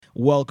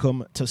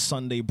welcome to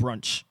Sunday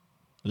Brunch.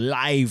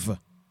 Live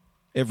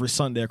every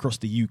Sunday across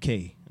the UK.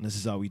 And this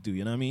is how we do,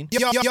 you know what I mean?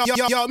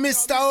 Yo,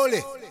 Mista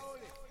Hooli.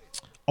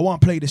 I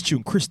want to play this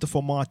tune,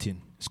 Christopher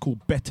Martin. It's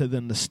called Better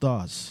Than the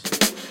Stars.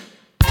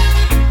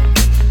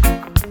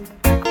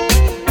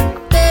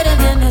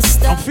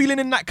 I'm feeling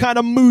in that kind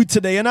of mood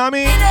today, you know what I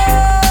mean?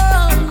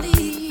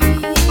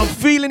 I'm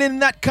feeling in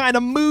that kind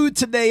of mood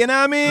today, you know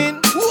what I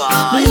mean?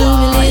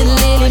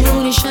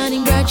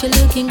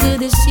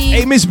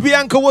 Hey, Miss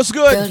Bianca, what's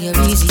good? Girl, you're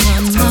easy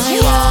on my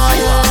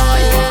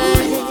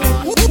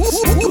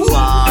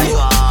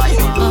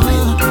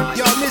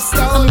Yo,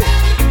 Mista Hooli.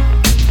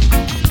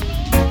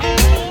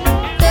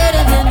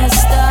 Better than the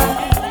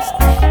stars.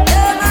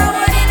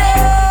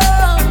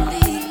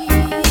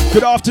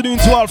 Good afternoon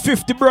to all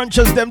 50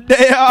 brunchers, them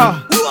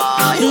there.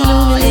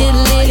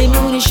 Lily,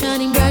 moon is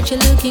shining bright, you're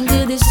looking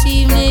good this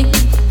evening.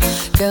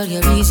 Girl,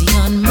 you're easy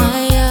on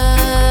my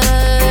eyes.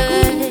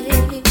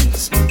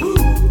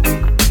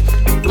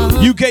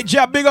 UK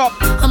Jab, big up.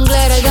 I'm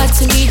glad I got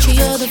to meet you,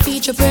 you're the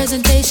feature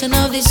presentation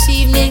of this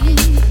evening.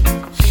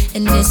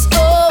 And it's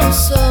oh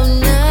so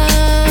nice.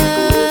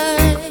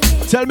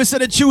 Tell me, say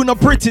the tune are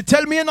pretty.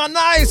 Tell me you're not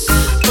nice.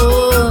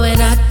 Oh, and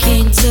I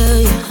can't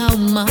tell you how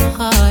my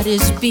heart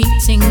is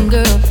beating,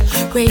 girl.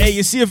 Hey,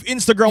 you see if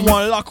Instagram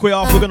want lock way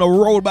off, we're gonna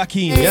roll back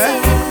in, yeah?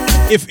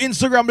 If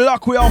Instagram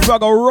lock way off, we're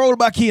gonna roll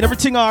back in.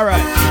 Everything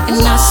alright. And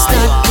I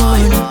start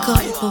going a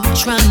couple,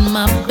 trying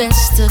my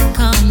best to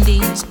calm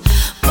these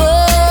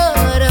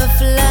butterflies.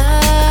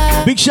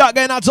 Big shout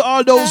going out to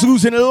all those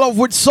who's in love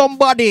with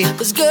somebody.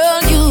 'Cause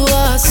girl, you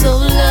are so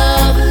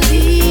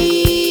lovely.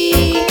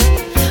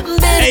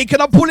 Hey,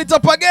 can I pull it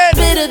up again?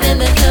 Better than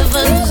the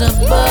heavens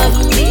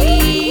above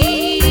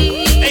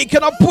me. Hey,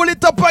 can I pull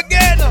it up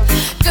again?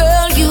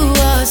 Girl, you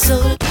are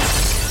so.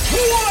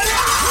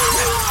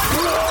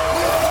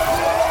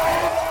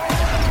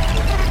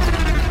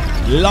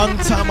 Long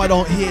time I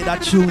don't hear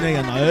that tune,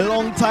 and a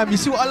long time. You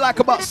see what I like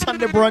about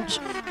Sunday Brunch?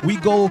 We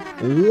go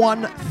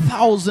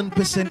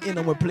 1000% in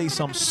and we play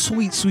some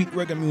sweet, sweet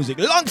reggae music.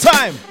 Long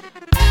time.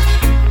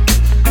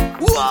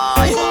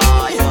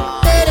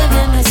 Better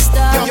than the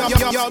stars.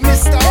 Yo,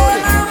 Mista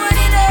Hooli.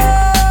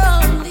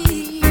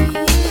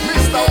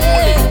 Mista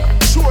Hooli.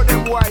 Show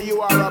them why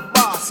you are a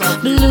boss.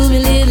 Bloomy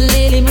little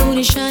lily, moon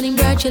is shining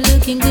bright, you're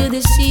looking good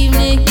this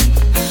evening.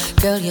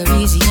 Girl, you're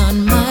easy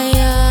on my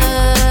eyes.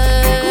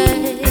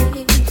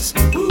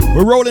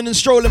 We're rolling and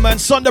strolling, man.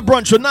 Sunday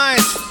Brunch, we're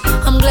nice.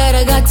 I'm glad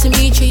I got to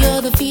meet you,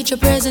 you're the feature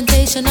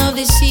presentation of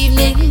this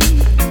evening.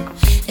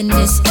 And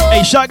this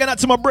hey, shout out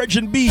to my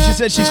brethren B. She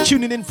said she's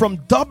tuning in from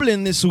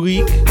Dublin this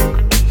week.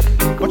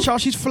 Watch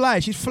out, she's fly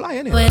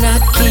anyway. When I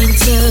can't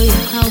tell you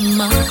how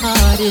my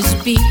heart is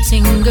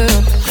beating,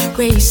 girl,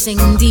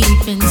 racing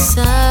deep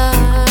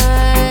inside.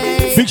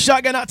 Big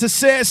shout out to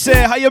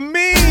Say, how you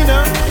mean?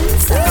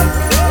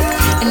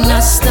 And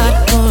I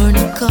start pouring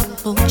a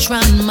couple,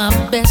 trying my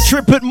best.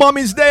 Triplet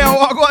mummies there,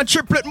 I go on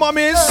triplet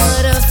mummies.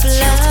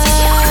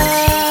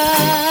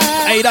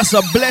 Hey, that's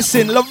a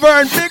blessing.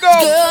 Laverne, big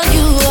up. Girl,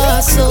 you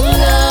are so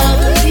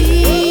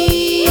lovely.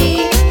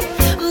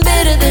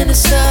 Better than the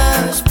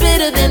stars,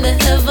 better than the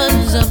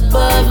heavens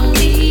above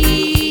me.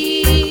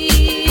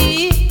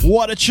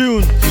 What a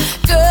tune.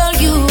 Girl,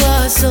 you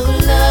are so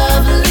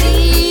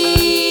lovely.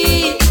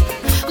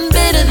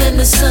 Better than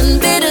the sun,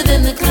 better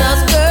than the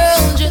clouds.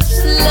 Girl,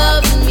 just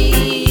love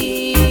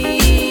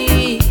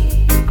me.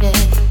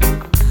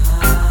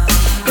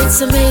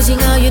 It's amazing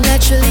how you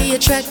naturally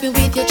attract me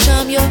with your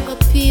charm, you're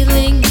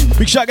appealing.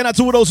 Big shout out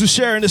to all those who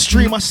share in the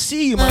stream. I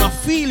see you, man, I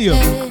feel you.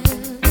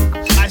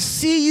 I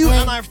see you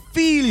and I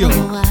feel you.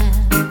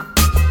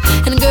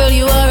 And girl,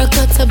 you are a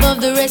cut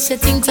above the rest, I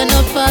think turn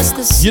up past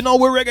the You know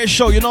we're reggae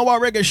show, you know our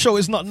reggae show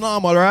is not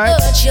normal, right?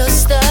 your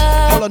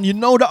style. Hold on, you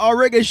know that our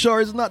reggae show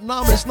is not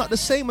normal, it's not the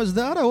same as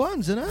the other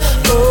ones, you know?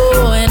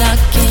 Oh, and I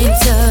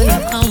can't tell you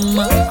how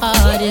my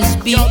heart is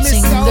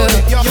beating, girl,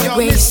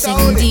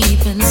 racing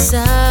deep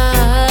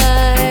inside.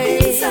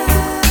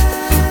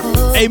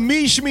 Hey,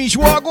 Mish,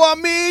 what go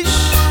on, Mish?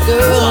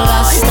 Girl,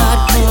 I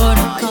start pouring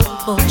a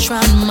couple,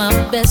 trying my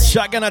best.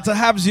 Shotgun out to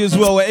Habsy as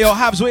well. Hey, yo,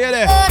 Habs, where you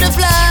there?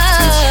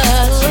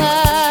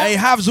 Hey,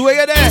 Habs, where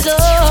you there?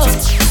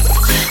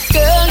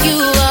 Girl,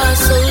 you are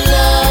so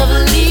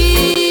lovely.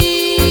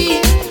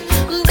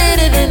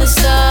 Better than the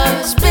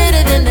stars,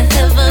 better than the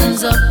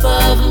heavens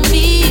above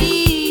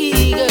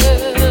me,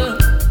 girl.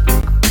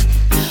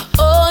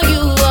 Oh,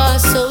 you are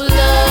so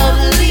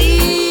lovely.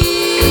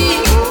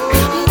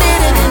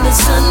 Better than the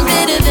sun,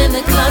 better than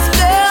the clouds,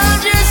 girl,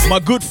 just my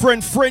good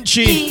friend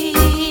Frenchie,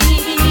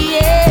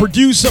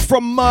 producer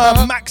from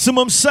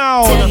Maximum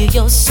Sound. Tell you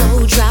you're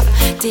so drop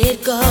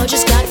dead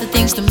gorgeous, got the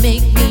things to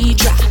make me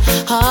try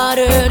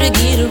harder to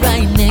get it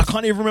right next. I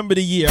can't even remember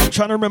the year. I'm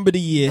trying to remember the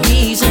year.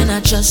 Reason I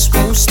just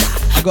won't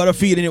stop. I got a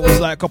feeling it was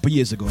like a couple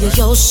years ago. Right?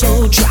 You're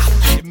so drop.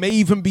 It may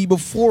even be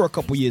before a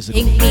couple years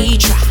ago. Make me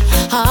try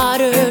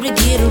harder to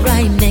get it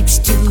right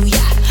next to ya,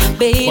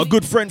 baby. My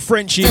good friend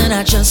Frenchie and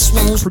I just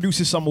won't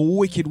produces some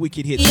wicked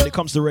hits when it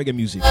comes to reggae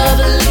music. When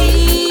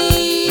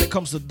it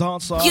comes to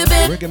dancehall, You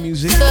bet reggae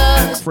music,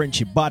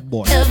 Frenchy bad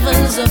boy.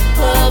 Heavens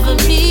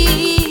above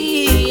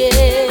me,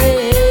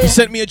 yeah. He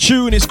sent me a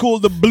tune, it's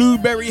called The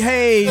Blueberry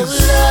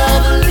Haze.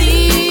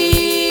 Lovely.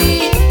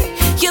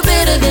 You're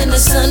better than the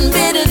sun,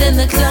 better than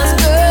the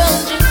clouds, girl.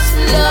 Just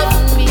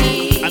love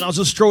me. And I was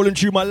just strolling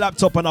through my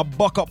laptop and I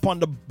buck up on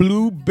the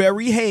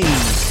Blueberry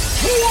Haze.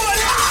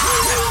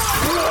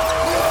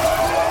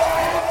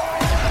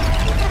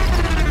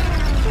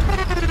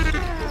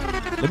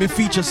 Let me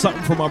feature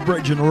something from my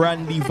brethren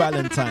Randy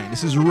Valentine.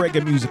 This is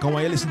reggae music. I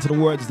want you to listen to the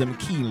words them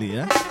keenly,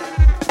 yeah?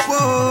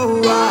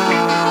 Whoa,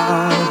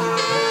 wow.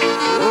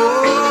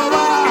 Whoa,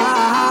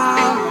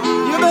 wow.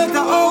 You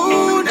better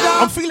hold on.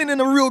 I'm feeling in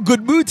a real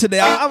good mood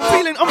today. I'm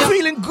feeling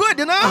good,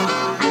 you know?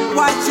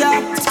 Watch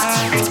out.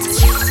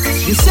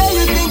 You say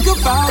you think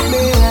about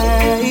me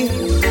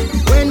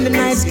when the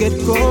nights get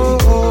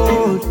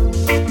cold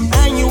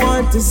and you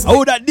want to stay.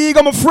 Oh, that dig,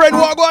 I'm a friend.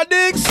 What go on,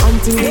 digs?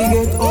 Until we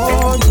get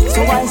old.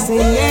 So I say,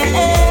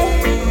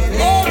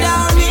 lay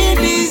down in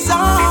these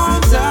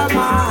arms of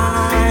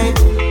mine.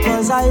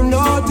 Cause I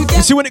know to get.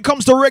 You see, when it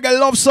comes to reggae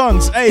love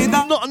songs, hey,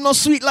 nothing no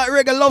sweet like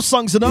reggae love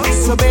songs, you know?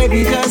 So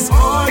baby, just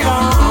hold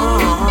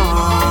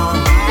on.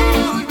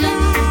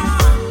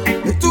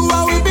 The two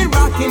hours we've been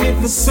rocking it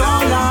for so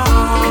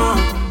long.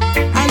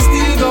 I'm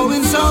still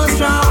going so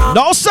strong.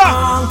 No, sir.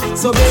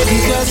 So baby,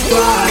 just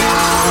cry.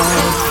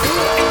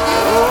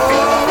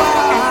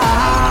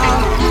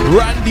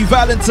 Randy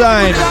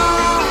Valentine.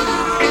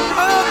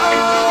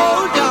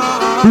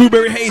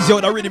 Blueberry Haze, yo,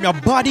 that rhythm your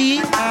body.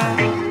 You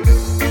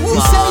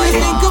say you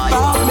think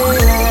about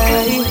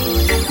me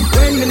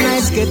when the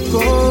nights get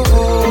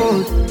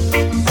cold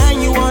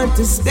and you want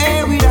to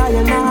stay with I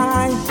and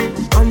I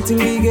until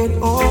we get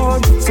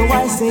old. So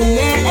I say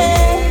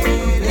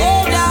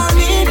lay down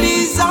in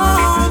these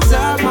arms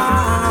of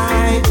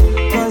mine.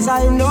 Cause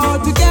I know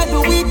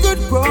together we could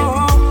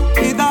grow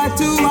with our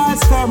two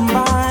hearts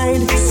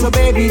combined. So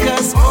baby,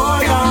 just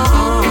hold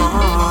on.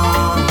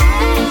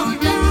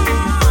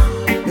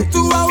 The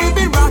two hours we've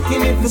been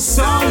rocking it for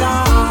so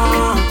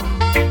long.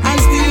 I'm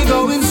still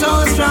going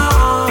so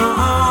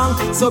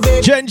strong. So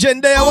baby,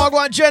 Jen there, what go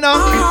on, Jenna?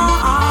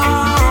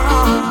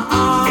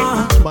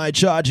 My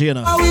charge, you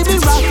know. we've been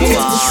rocking it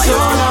for so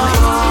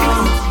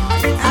long.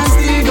 I'm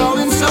still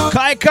going so.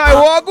 Kai,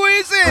 what go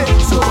is it?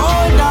 So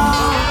hold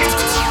on.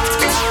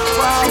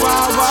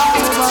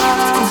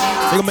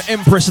 I got my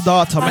Empress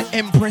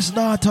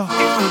daughter.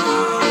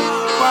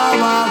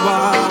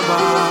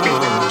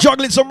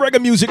 Juggling some reggae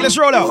music, let's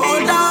roll out.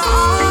 Hold on.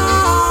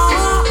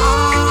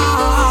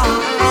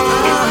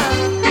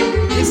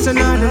 It's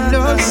another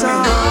love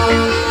song.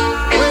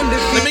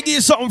 Let me give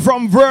you something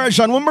from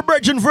Version. When my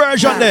brethren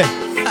Version there.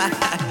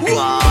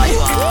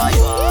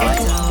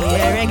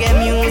 Reggae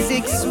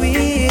music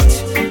sweet.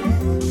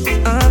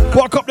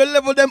 Walk up the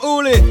level, them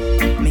Hooli.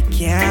 Me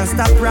can't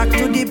stop rock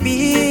to the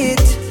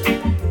beat.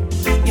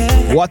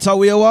 Yeah. What are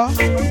we?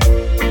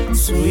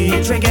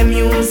 Sweet reggae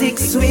music,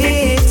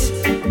 sweet.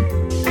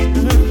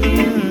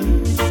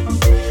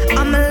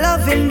 I'm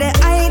loving the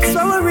heights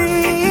so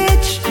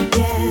rich.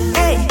 Yeah.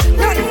 Hey,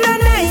 nothing no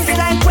nice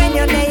like when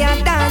you're there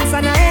dance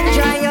and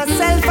enjoy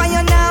yourself and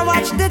you now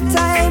watch the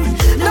time.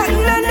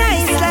 Nothing no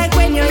nice like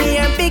when you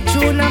hear big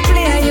tune and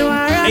play you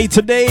are. Hey,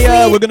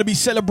 today we're gonna be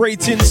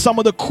celebrating some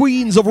of the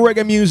queens of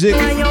reggae music.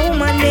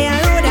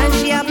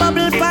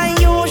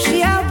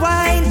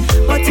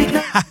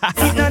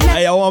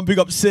 Hey, I want to big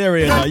up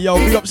Sarah now. Yo,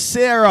 big up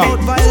Sarah.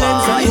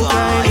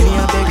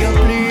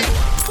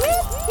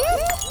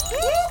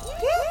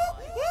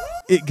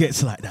 It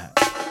gets like that.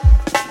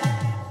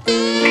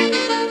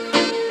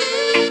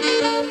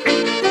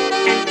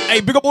 Hey,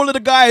 big up all of the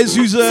guys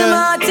who's in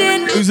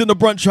the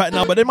brunch right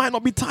now, but they might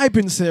not be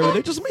typing, Sarah.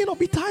 They just may not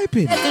be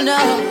typing.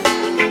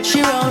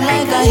 She round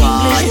like a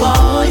English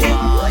boy,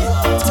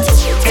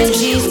 and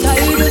she's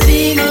tired of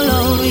being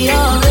alone. We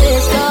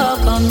always talk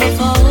on the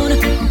phone.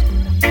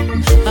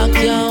 I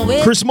can't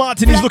wait. Chris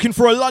Martin is looking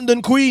for a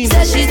London queen.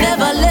 Says she's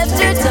never left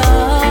her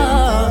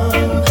town,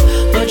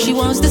 but she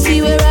wants to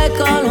see where I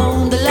call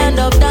home, the land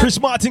of that. Chris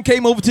Martin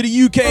came over to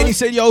the UK and he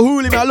said, yo,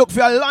 Hooli, man, I look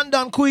for a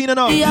London queen and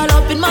all. Be all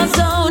up in my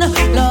zone,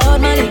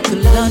 Lord, my little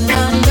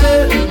London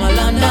girl, my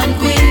London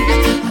queen.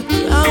 I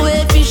can't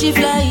wait till she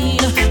flying,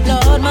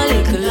 Lord, my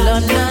little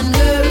London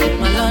girl,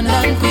 my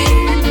London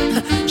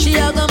queen. She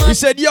a go. He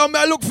said, yo,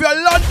 man, I look for a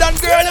London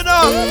girl and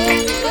all.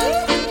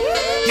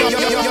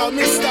 Yo,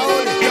 Mista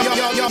Hooli.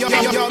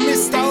 Yo,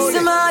 Mista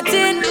Hooli.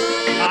 Martin.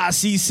 I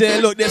see,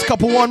 Sarah, look, there's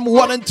couple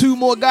one and two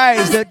more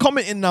guys. They're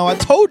commenting now. I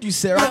told you,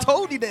 Sarah. I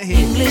told you they're here.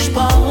 English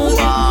bound,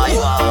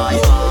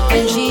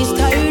 and she's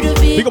tired of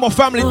being. Big up my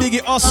family,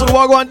 Diggy Hustle,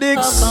 Wagwan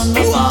Diggs.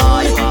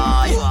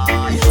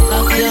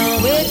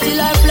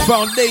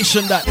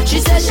 Foundation that. She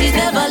says she's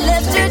never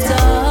left her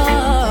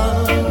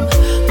town,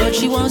 but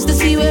she wants to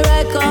see where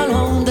I call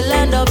home, the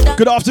land of that.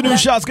 Good afternoon,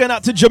 shouts going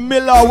out to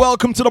Jamila.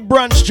 Welcome to the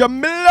brunch,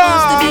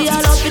 Jamila.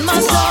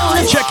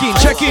 Check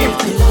in.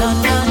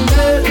 London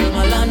girl,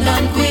 my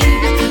London queen.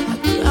 I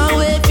can't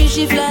wait till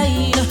she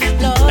flying.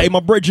 Hey, my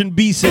brethren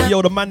B said,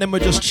 yo, the man them were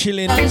just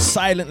chilling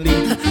silently,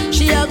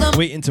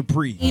 waiting to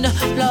pre. They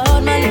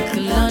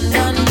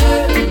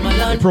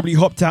probably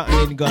hopped out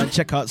and then go and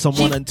check out some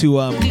 1 and 2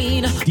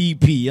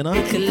 DP, you know?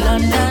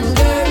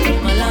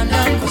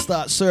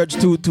 Start search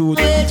to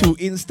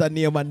Insta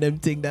name and them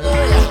thing that.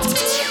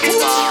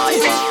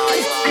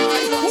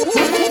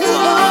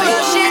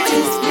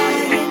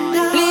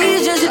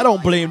 I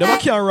don't blame them. I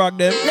can't rock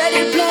them. Let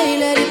it play,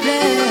 let it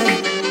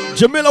play.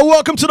 Jamila,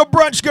 welcome to the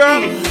brunch,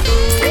 girl.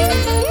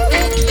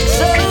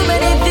 So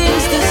many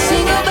things to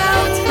sing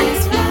about.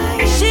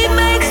 She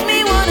makes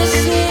me wanna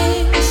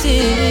sing.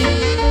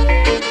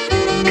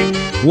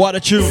 What a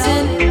tune.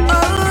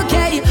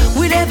 Okay,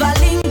 we never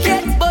link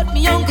yet, but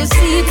me uncle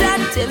see it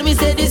and tell me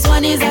say this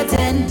one is a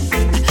 10.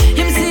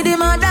 Him see the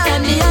mother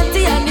and the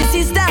auntie and the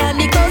sister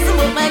and the cousin,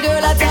 but my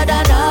girl hotter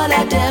than all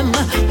of them.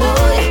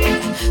 Oh yeah.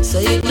 So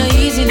it no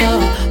easy now,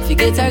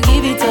 forget her,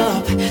 give it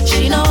up.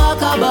 She no walk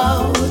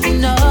about,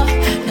 no.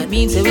 That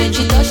means that when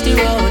she touch the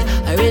road,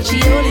 I read she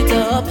hold it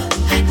up.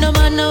 No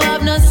man no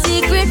have no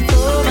secret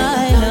for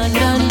my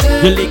London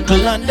girl. The little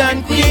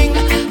London queen.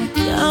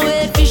 Can't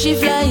wait for she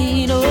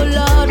flying, oh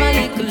Lord, my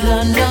little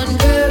London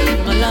girl,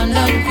 my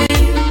London queen.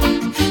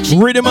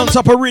 Rhythm on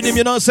top of rhythm,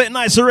 you know, say it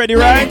nice already,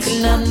 right?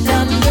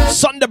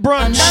 Sunday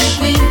brunch.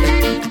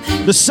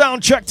 The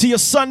soundtrack to your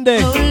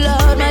Sunday. Oh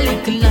Lord, my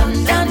little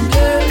London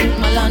girl,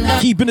 my London.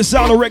 Keeping the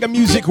sound of reggae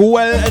music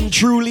well and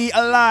truly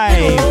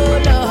alive.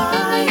 Oh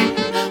Lord,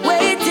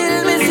 wait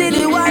till me see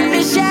the one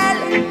Michelle.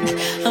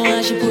 And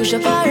when she push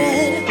up her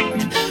head,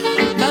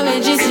 but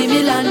when she see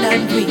me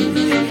London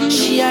queen,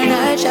 she and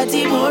her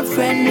chatty more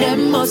friend,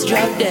 them must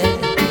drop dead.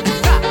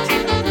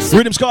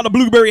 Rhythm's called the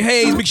Blueberry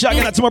Haze. Big shout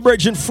out to my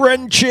brethren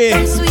Frenchie.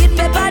 Sweet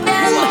pepper them,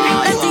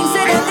 the things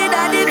that they did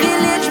at the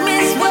village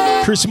miss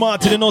work. Chris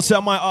Martin, you know, say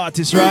I'm my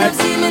artist, right?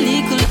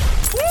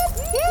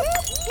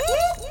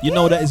 You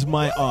know that is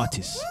my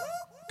artist.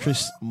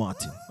 Chris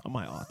Martin. I'm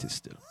my artist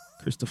still.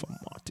 Christopher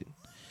Martin.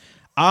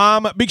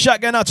 Big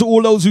shout out to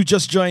all those who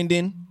just joined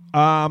in.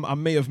 I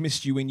may have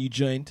missed you when you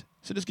joined.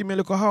 So just give me a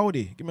little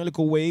howdy. Give me a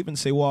little wave and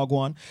say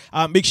wagwan.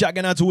 Big shout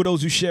out to all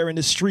those who share in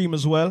the stream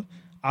as well.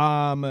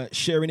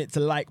 Sharing it to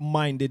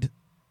like-minded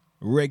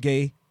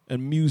reggae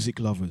and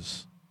music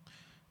lovers.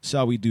 That's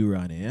how we do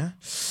around here.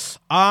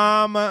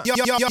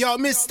 Yo,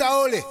 Mista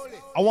Hooli.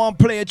 I want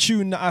to play a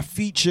tune that I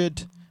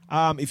featured.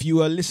 If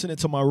you are listening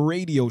to my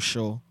radio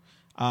show,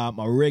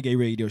 my reggae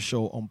radio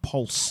show on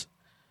Pulse,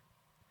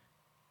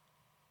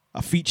 I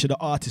featured the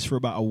artist for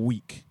about a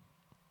week.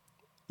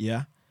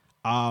 Yeah.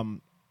 A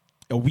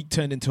week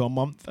turned into a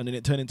month, and then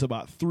it turned into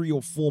about 3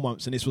 or 4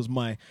 months, and this was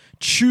my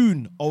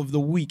tune of the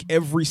week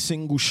every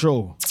single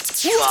show.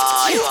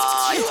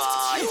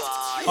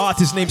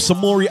 Artist named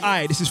Samori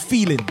I. This is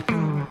Feeling.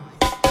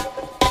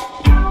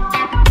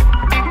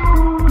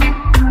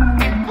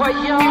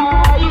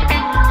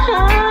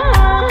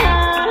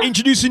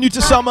 Introducing you to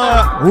some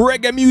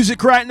reggae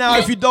music right now.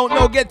 If you don't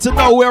know, get to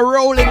know. We're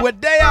rolling. We're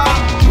there.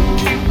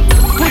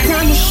 Put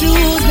on the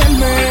shoes and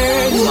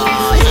burn.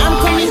 I'm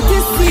coming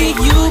to see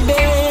you,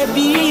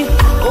 baby.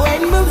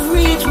 When we've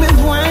reached me,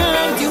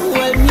 want you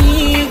hold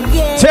me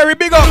again. Terry,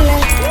 big up.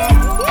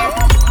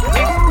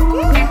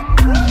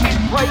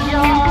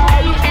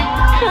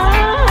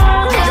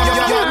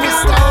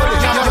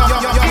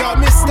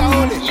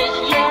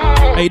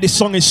 Hey, this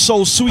song is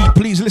so sweet.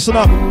 Please listen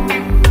up.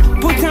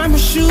 Put on my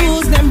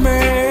shoes and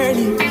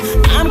burn.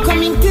 I'm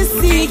coming to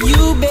see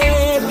you,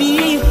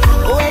 baby.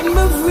 When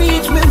we've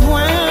reached me,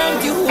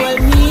 want you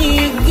hold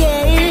me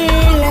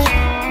again.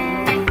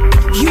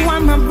 You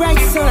are my bright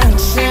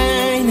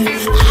sunshine.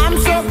 I'm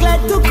so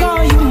glad to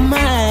call you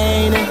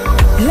mine.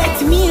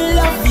 Let me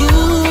love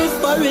you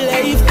for a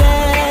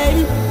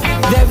lifetime.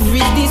 There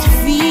is this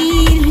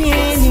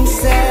feeling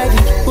inside.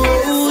 It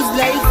goes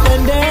like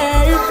thunder.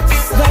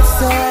 That's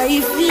how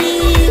I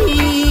feel.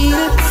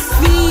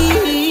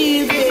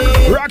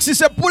 Roxy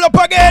said, pull up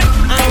again.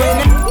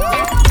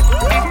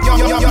 Yo,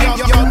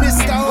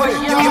 Mista Hooli.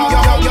 Yo,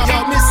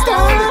 Mista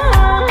Hooli.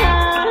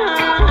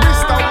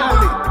 Mista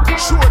Hooli.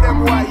 Show them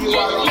why you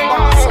are a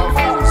boss of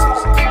music.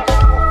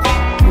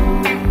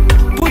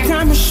 Put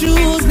on my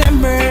shoes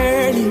and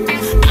burn.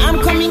 I'm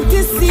coming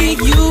to see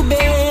you,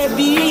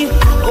 baby.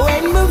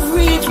 When we've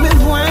reached me,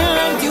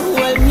 want you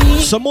hold me.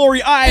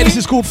 Samori I. This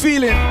is called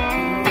Feeling.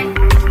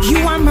 You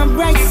are my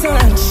bright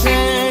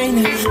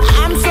sunshine.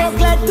 I'm so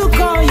glad to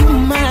call you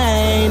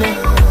mine.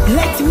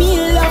 Let me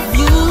love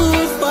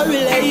you for a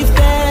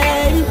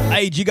lifetime.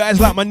 Hey, do you guys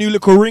like my new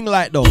little ring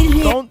light though?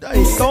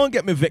 Don't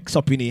get me vexed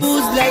up in here.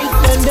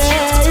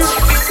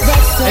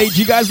 Hey, do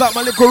you guys like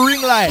my little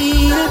ring light?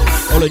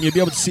 Hold on, you'll be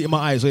able to see it in my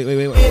eyes. Wait.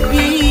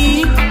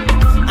 Baby,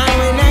 and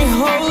when I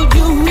hold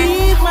you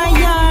with my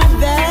heart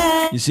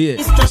there. You see it?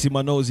 You see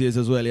my nose ears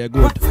as well, yeah,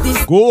 good.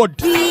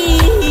 Good.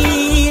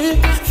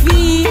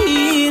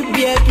 Feel,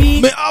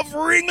 baby. Me have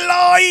ring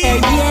light.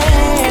 Yeah.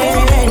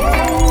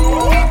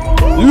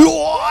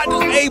 Lord,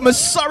 hey, me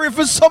sorry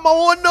for someone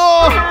who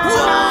know.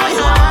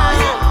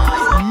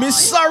 Me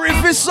sorry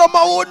for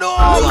someone who know.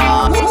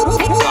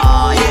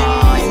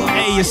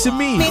 Hey, you see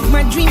me? Make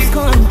my dreams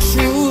come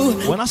true.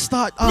 When I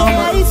start when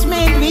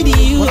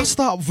I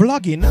start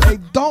vlogging,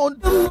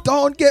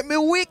 don't get me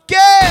wicked.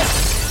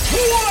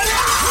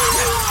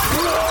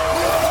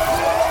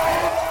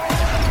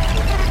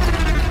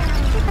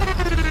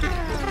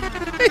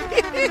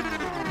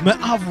 Me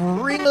have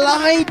ring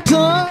light.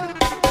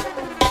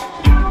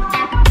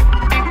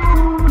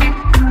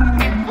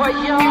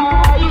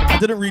 I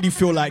didn't really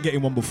feel like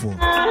getting one before.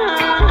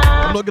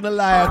 I'm not gonna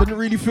lie, I didn't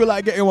really feel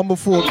like getting one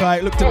before because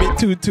it looked a bit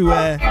too you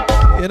know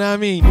what I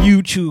mean,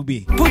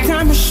 YouTubey. Put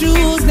on my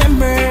shoes, them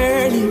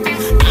burning.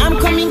 I'm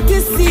coming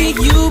to see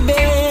you,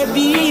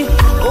 baby.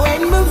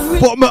 When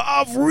but me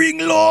have ring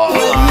low.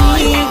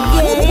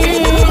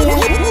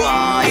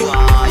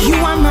 You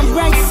are my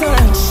bright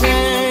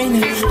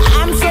sunshine.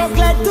 I'm so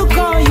glad to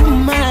call you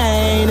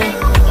mine.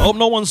 I hope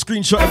no one's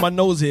screenshotting my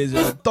nose here.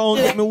 Don't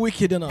get me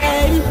wicked enough.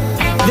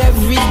 There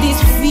is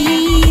this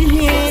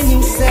feeling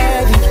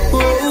inside. It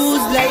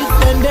goes like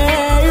thunder.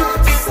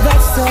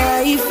 That's how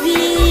I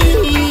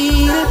feel,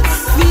 baby.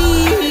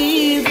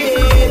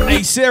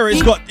 Hey Sarah,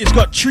 it's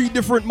got 3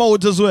 different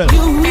modes as well.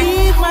 You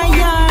read my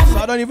heart. So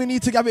I don't even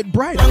need to have it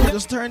bright. I can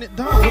just turn it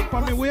down. Look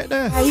at me way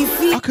there.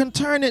 I can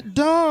turn it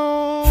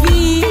down.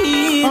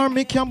 Or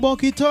make you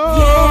buck it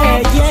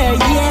up.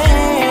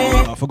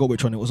 Yeah. I forgot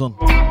which one it was on.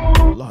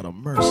 Lord of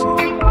mercy.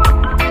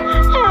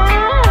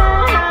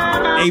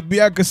 Hey,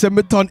 Bianca said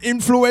me turn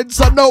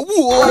influencer now.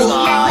 Whoa.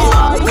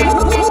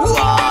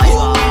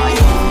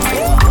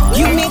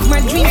 You make my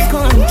dreams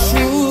come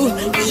true.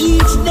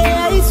 Each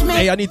day it's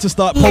Hey, I need to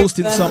start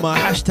posting some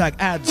hashtag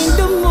ads.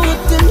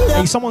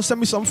 Hey, someone send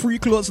me some free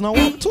clothes now.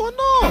 What to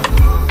know?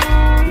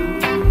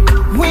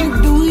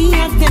 When do we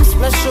have them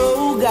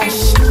special?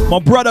 Gosh. My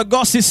brother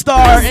Gussie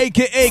Star,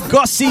 aka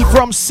Gussie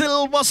from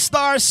Silver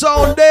Star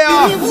Sound there.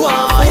 That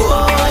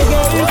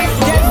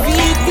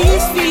beat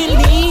is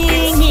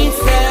feeling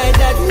inside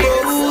that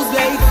goes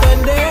like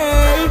thunder.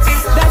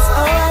 That's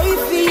how I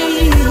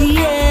feel,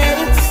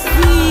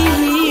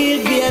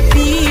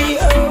 baby.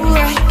 Oh,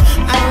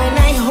 and when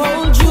I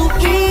hold you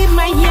in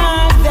my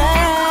arms, I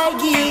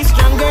get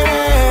stronger.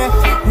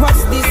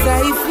 What's this I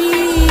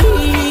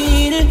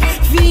feel,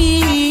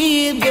 baby?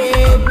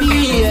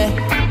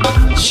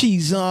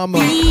 She's feeling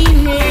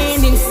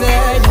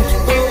inside that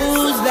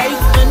goes like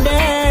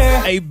thunder.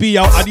 Hey B,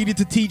 I needed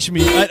to teach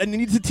me. I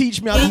need to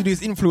teach me how to do this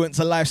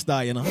influencer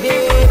lifestyle, you know.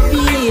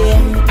 Baby,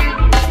 and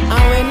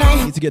when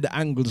I need to get the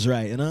angles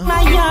right, you know.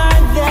 My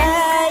heart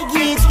that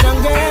gets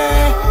stronger.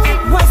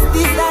 What's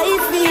this I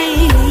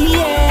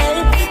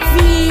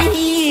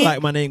feel?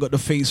 Like man ain't got the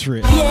face for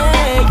it. Yeah.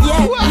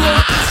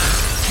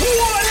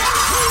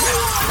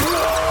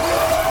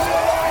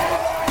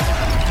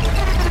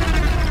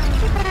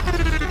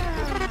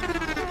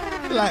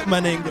 Like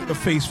man ain't got the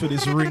face for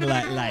this ring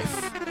light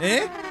life.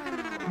 Eh?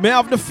 May I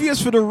have the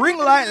face for the ring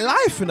light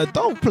life and I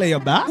don't play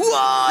about. Yo,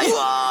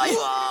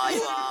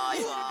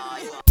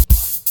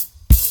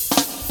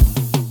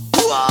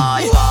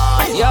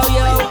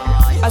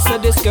 I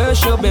said this girl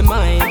should be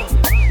mine.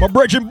 My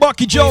brethren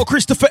Bucky Joe,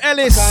 Christopher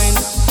Ellis.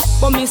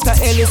 But Mr.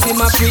 Ellis in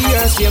my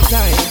previous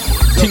time.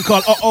 Thing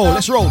called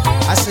let's roll.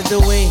 I said the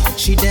way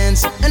she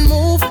dance and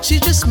move,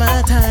 she's just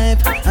my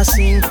type. I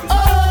sing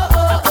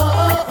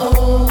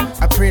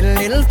a pretty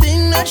little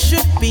thing that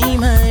should be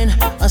mine.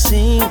 I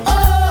sing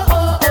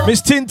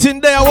Miss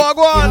Tintin there, what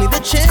go on? Give me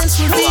the chance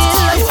to be in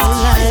life,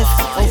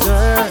 oh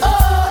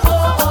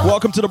girl.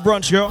 Welcome to the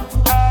brunch, girl.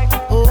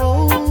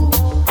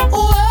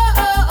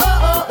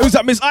 Who's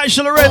that, Miss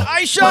Aisha Loren?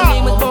 Aisha! My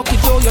name is Bucky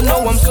Joe, you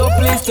know I'm so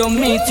pleased to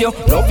meet you.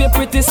 Love your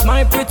pretty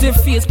smile, pretty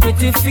face,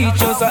 pretty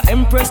features. I'm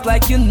impressed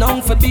like you know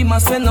for be my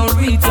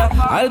senorita.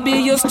 I'll be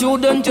your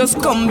student,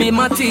 just come be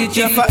my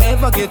teacher. If I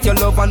ever get your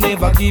love, I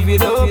never give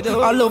it up.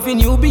 I love in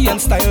you be and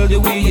style the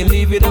way you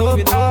live it up.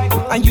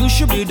 And you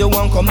should be the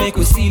one, come make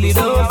we seal it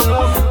up.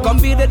 Come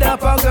be the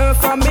dapper girl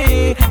for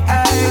me.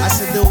 I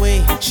said the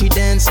way she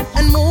dance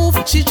and move,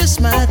 she's just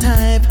my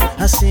type.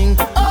 I sing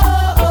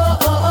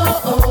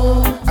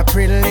a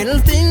pretty little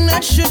thing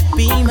that should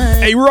be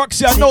mine. Hey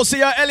Roxy, I know, say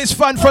you're Ellis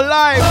fan for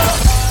life.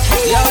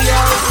 Yo,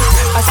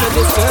 I said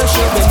this girl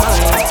should be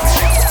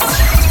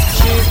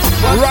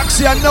mine.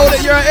 Roxy, I know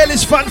that you're an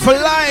Ellis fan for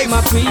life.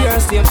 My pre-year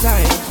same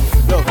time.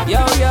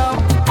 Yo.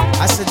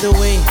 I said the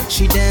way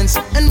she dance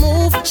and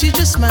move, she's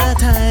just my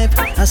type.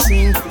 I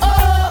sing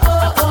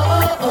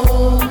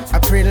a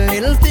pretty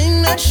little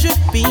thing that should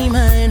be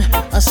mine.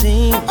 I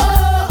sing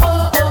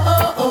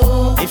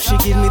if she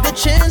give me the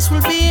chance,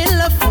 we'll be in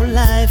love for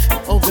life.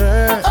 Oh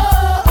girl.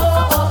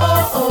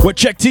 We're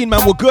checked in,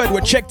 man. We're good.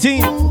 We're checked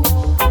in.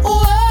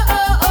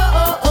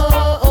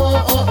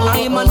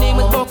 My name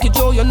is Bucky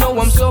Joe, you you know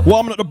I'm so.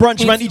 Warming up the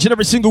brunch, man. Each and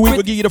every single week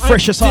we give you the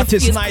freshest,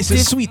 hottest,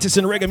 nicest, sweetest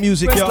in reggae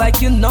music, yo.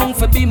 Like you know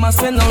for be my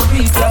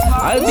senorita.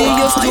 I'll be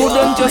your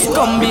student, just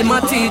come be my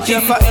teacher.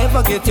 If I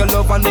ever get your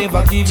love, I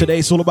never give. Today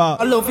it's all about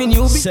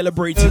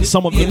celebrating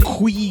some of the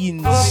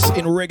queens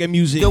in reggae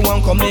music.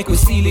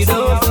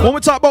 When we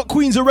talk about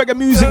queens in reggae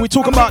music, we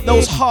talk about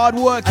those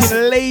hard-working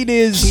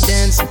ladies. She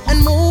dance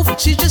and move,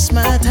 she just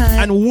my type.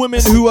 And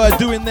women who are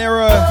doing their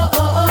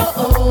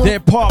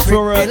part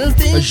for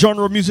a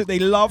genre of music they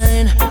love,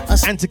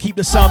 and to keep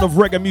the sound of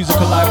reggae music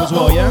alive as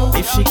well, yeah?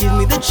 If she give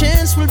me the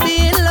chance, we'll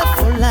be in love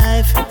for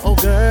life, oh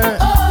girl.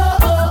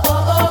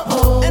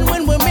 And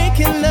when we're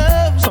making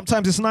love,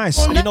 sometimes it's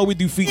nice. You know we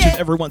do features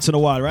every once in a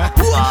while, right?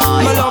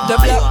 I love the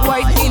black,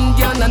 white,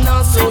 Indian and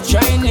also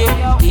Chinese.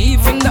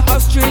 Even the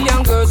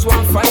Australian girls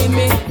won't find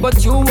me,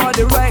 but you are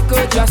the right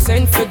girl, just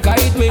sent to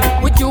guide me.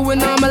 With you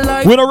and I'm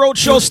alive. We're in a road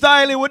show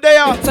styling, what they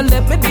are. So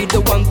let me be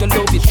the one to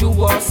love you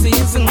through all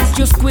seasons.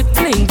 Just quit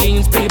playing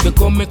games, baby,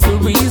 come make a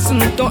reason.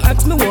 Don't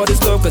ask me what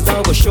is love, cause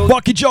I will show you.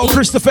 Bucky Joe,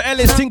 Christopher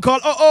Ellis, thing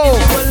called I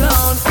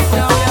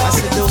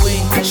said the way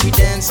she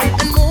dance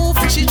and move,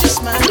 she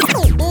just my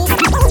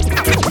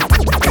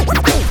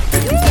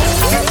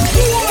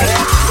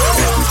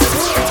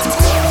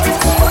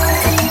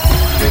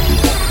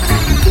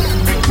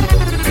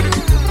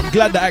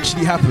glad that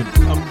actually happened.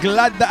 I'm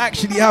glad that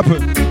actually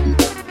happened.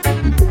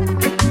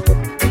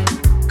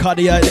 Cause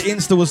the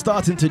Insta was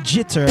starting to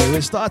jitter. It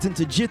was starting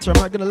to jitter,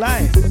 I'm not gonna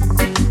lie.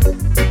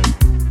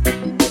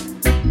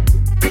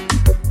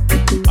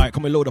 Alright,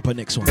 come and load up our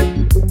next one.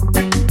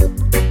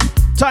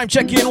 Time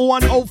check-in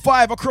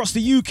 1:05 across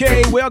the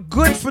UK. We are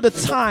good for the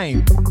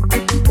time.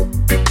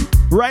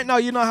 Right now,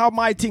 you know how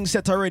my thing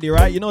set already,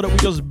 right? You know that we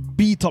just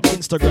beat up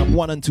Instagram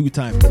 1 and 2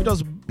 times. We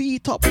just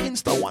beat up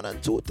Insta 1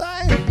 and 2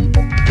 times.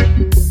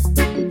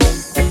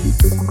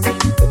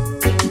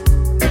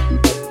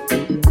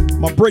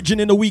 My brethren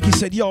in the week, he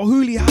said, yo,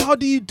 Hooli, how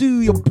do you do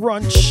your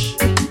brunch?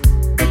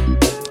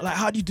 Like,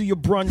 how do you do your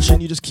brunch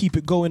and you just keep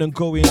it going and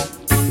going?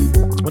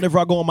 Whenever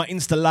I go on my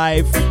Insta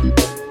live,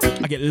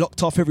 I get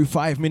locked off every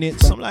 5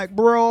 minutes. I'm like,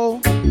 bro,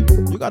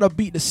 you gotta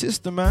beat the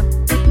system, man.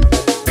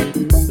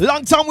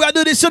 Long time we gotta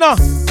do this, you know. I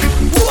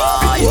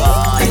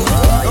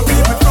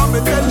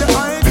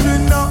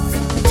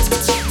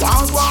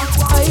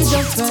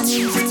just ran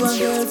into a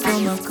girl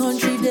from my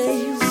country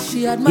days.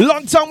 She had my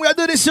long time we gotta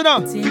do this, you know.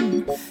 She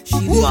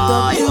lived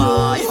up the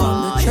road from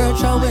the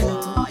church I went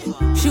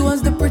to. She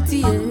was the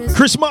prettiest.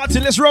 Chris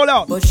Martin, let's roll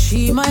out. But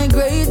she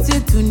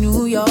migrated to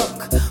New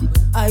York.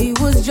 I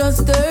was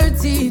just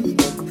 13.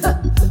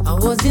 I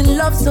was in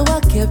love, so I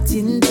kept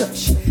in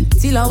touch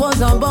till I was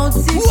about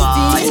 16.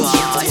 Now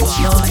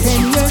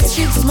 10 years,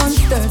 6 months,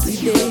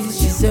 30 days.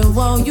 She said,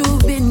 wow,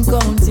 you've been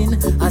counting.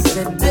 I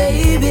said,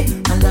 baby,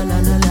 a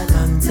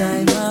long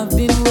time I've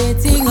been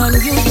waiting on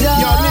you,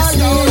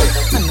 darling.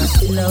 And I'm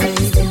still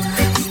awake,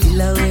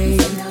 still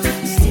awake,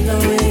 still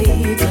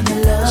awake on the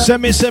love.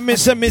 Send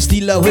me,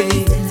 still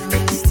awake.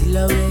 Still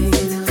awake.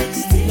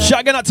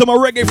 Shouting out to my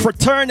reggae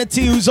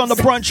fraternity who's on the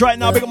brunch right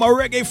now. Big up my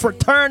reggae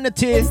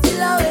fraternity.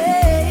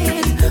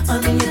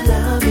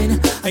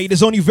 Hey,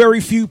 there's only very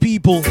few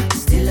people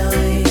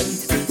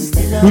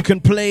who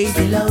can play,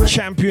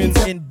 champion,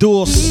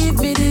 endorse,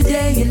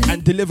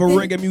 and deliver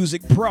reggae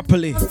music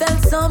properly.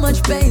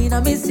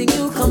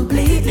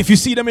 If you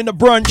see them in the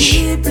brunch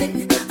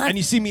and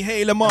you see me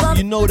hail them up,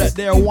 you know that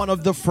they're one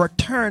of the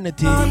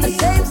fraternity.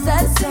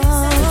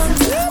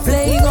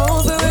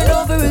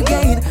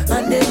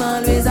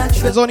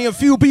 There's only a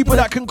few people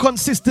that can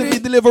consistently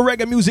deliver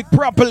reggae music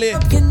properly.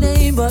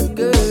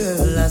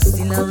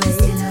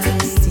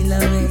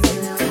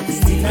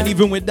 And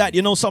even with that,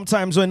 you know,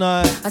 sometimes when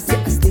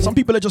some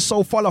people are just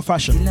so full of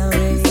fashion,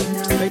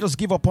 they just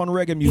give up on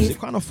reggae music.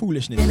 Kind of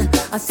foolishness.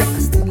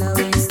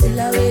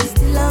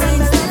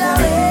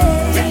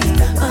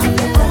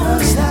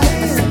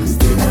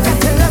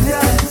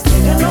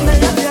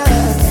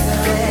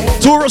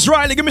 Taurus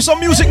Riley, give me some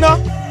music now.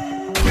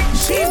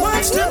 She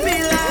wants to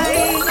be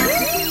like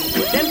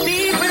them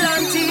people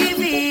on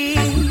TV.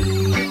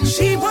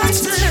 She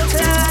wants to look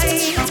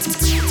like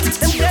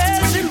them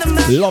girls in the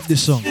mountains. Love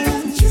this song.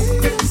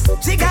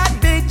 She got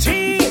big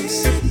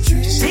dreams.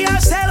 See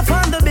herself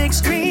on the big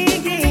screen.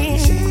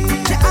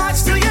 She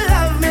asks, do you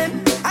love me?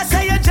 I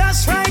say you're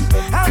just right.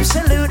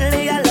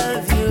 Absolutely, I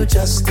love you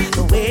just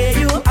the way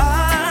you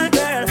are,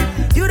 girl.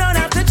 You don't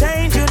have to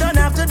change. You don't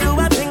have to do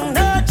a thing.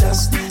 No,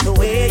 just the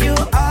way you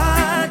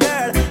are,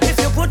 girl. If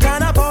you put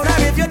on a powder,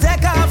 if you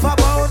take off a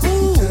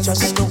powder,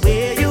 just the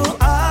way you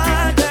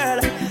are,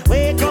 girl.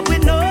 Wake up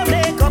with no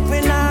makeup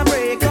when I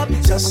break up.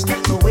 Just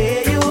the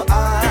way you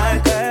are,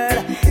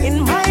 girl.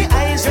 In my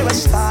eyes, you're a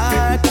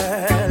star,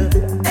 girl.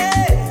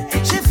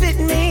 Hey, she fit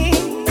me,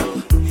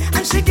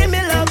 and she give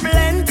me love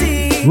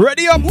plenty.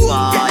 Ready up. She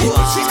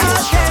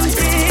authentic.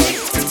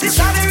 This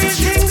are the real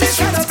thing, this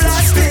are the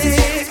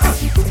plastic.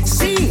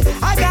 See,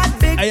 I got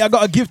big. Hey, I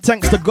gotta give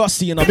thanks to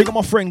Gussie, and I big up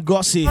my friend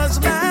Gussie.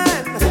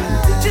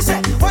 She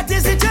said, what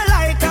is it you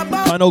like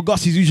about? I know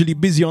Gussie's usually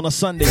busy on a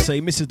Sunday, so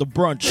he misses the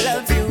brunch.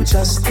 Love you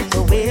just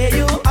the way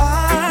you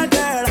are,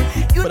 girl.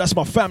 But that's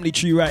my family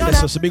tree right there,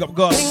 so big up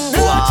Gus.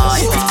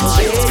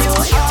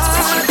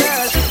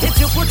 If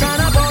you put on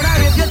a bone or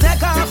if you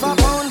take off a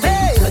pound,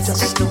 babe,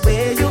 just the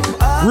way you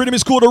are. Rhythm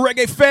is called the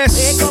Reggae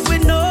Fest. Wake up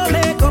with no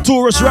makeup.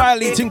 Taurus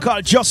Riley, thing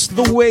called Just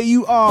the Way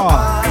You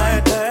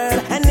Are.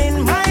 Girl, and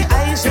in my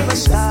eyes you're a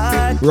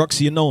star.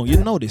 Roxy, you know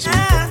this,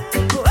 man.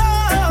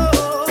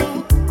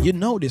 You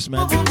know this,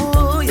 man.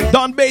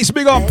 Don Bass,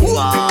 big up.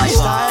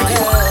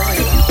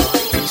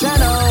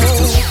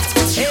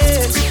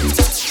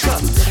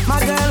 My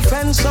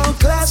girlfriend so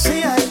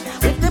classy,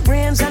 with the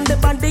brains and the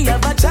body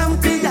of a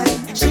champion.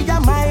 She a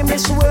my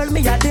Miss World,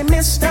 me a the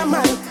Mr.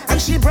 Man,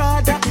 and she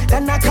broader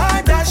than a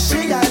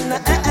Kardashian.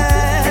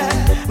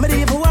 Me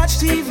dey even watch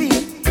TV.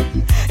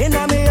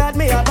 Inna me heart,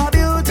 me have a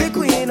beauty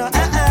queen. No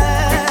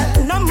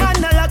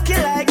man no lucky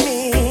like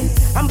me.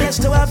 I'm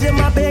blessed to have you,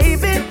 my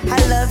baby. I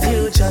love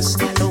you just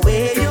the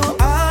way you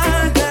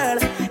are, girl.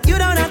 You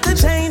don't have to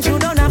change, you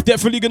don't have to.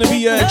 Definitely gonna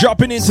be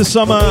dropping into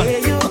some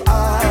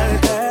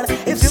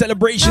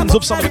celebrations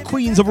of some of the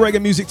queens of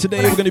reggae music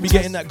today. We're gonna be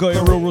getting that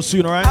going real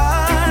soon, alright?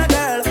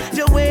 Girl,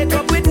 you wake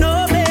up with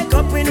no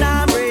makeup, we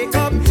not break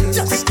up.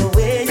 Just the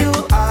way you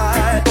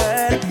are,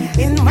 girl.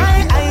 In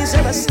my eyes,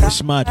 you're a star.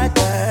 It's mad.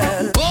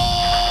 Girl.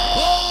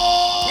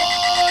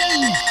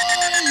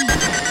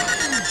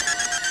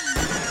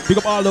 Pick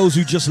up all those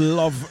who just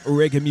love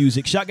reggae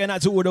music. Shout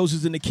out to all those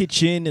who's in the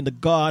kitchen, in the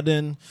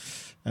garden,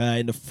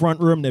 in the front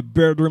room, their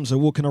bedrooms, they're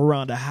walking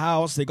around the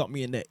house. They got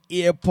me in their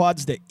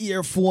earpods, their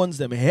earphones,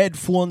 them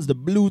headphones, the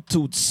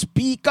Bluetooth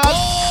speakers.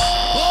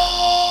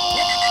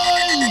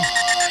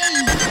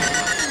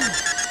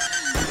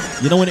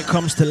 You know, when it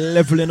comes to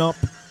leveling up,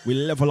 we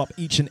level up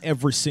each and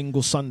every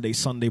single Sunday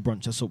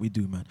brunch. That's what we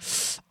do, man.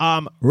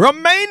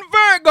 Remain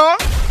Virgo.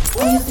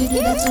 When you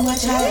figure that too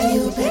much higher,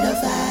 you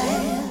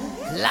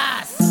pedophile.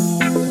 Last.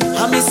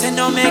 I miss it,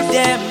 no make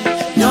them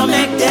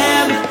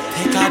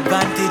take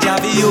advantage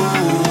of you.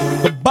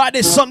 The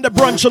baddest Sunday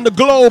brunch on the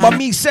globe, and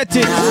me set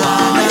it.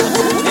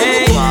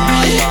 Hey,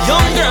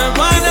 young girl,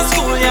 wanna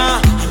school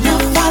ya? No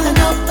follow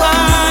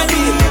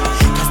nobody,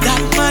 'cause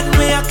that man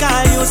may I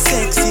call you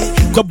sexy.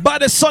 The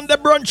baddest Sunday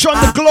brunch on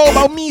the globe,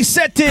 and me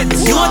set it.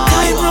 Your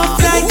time rough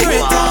like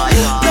Greta,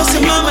 plus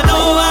your mama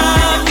don't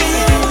want me.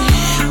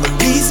 But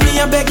please me,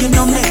 I beg you,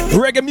 no make.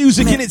 Reggae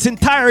music in its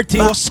entirety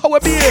was so a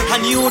big.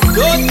 And you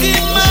dirty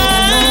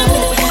man,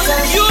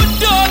 you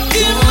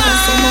dirty man.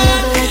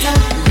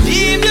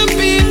 Leave the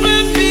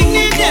people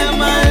picking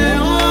them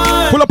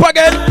alone. Pull up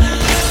again. I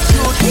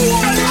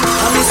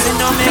listen,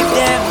 don't make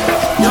them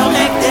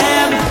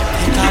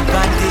take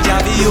advantage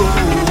of you.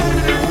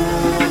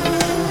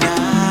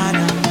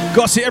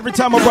 Gossip every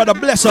time, my brother,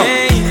 bless up.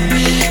 Hey,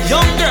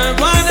 young girl,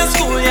 wanna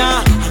school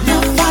ya?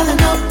 No follow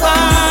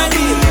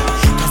nobody.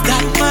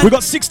 We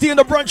got 60 in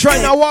the brunch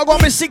right now. Walk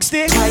on me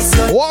 60.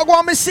 Walk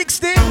on me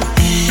 60.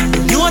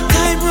 No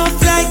time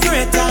rough like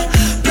Greta.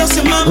 Plus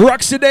your mama.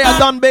 Roxy there,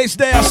 Don Bass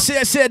there,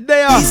 said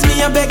there.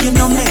 Me, I beg you,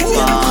 no make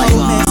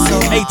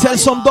them. Hey, tell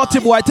some dirty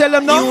boy, tell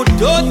them no. You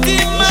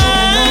dirty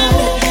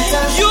man.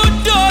 You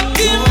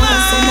dirty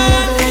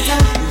man.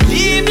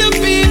 Leave the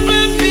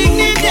people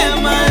picking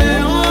them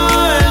alone.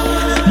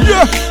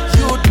 Yeah.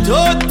 You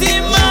dirty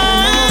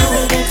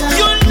man.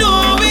 You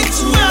know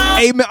it's wrong.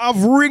 Hey, me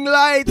have ring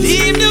light.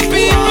 Leave the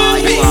people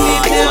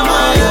picking them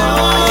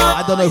alone.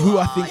 I don't know who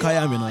I think I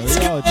am, you know. Yo,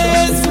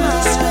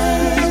 trust me.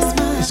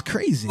 It's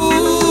crazy.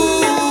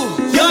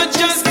 You're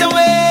just a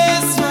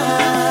waste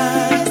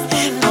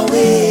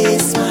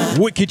man.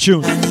 Wicked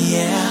tune.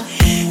 Yeah.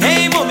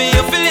 Hey, mommy,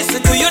 you feel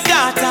listen to your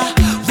daughter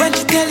when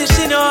she tell you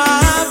she no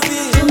happy.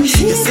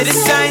 You see the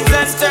signs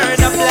and turn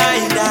a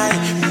blind eye.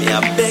 Me, I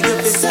beg you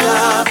to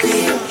stop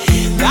it.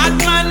 That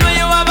man when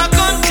you have a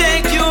gun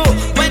take you.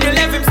 When you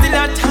left him still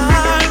a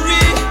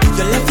tarry.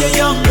 You left your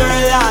young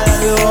girl all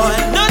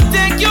alone. Not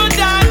take your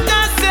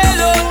daughter,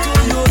 sell out to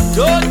you.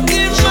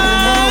 Dirty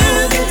man.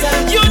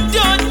 You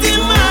dirty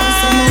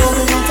man.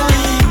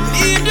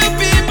 Leave the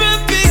people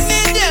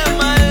picking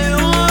them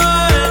alone.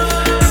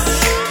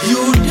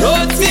 You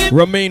dirty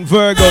Remain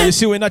Virgo. You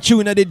see when that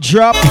tune that did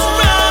drop?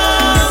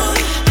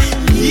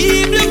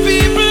 Leave the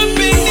people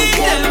picking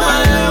them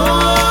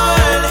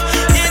alone.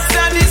 It's a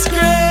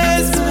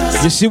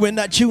disgrace. You see when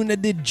that tune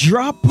that did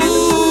drop? You're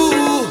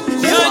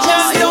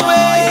just a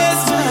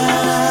waste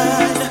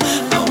man.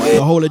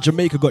 The whole of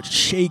Jamaica got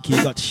shaky.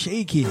 Wonder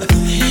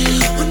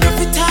if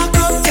you talk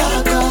up.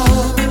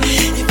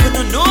 If you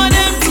don't know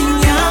them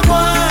things you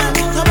want,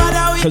 no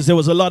matter what. Because there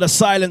was a lot of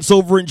silence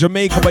over in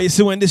Jamaica. But you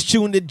see when this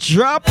tune did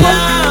drop?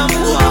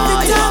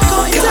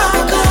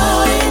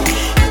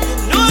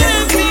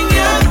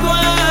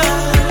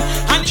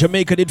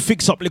 Jamaica did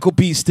fix up little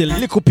piece still.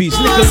 Little piece.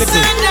 Little.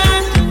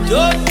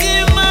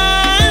 Dirty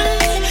man.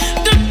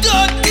 The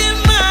dirty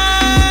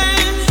man.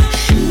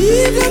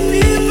 Leave the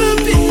people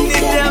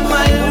picking them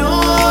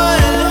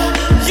alone.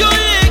 You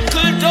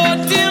little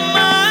dirty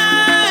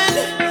man.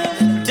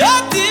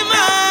 Dirty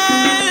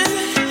man.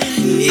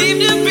 Leave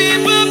the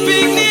people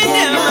picking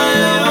them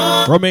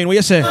alone. Romain, what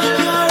you say? You're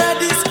a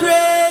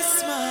disgrace,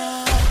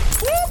 man.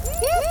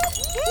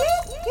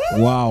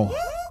 Wow.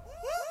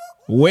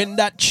 When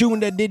that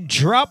tune that did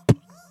drop,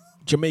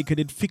 Jamaica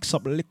did fix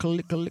up little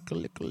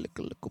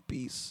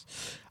piece.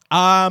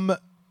 You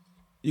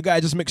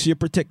guys just make sure you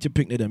protect your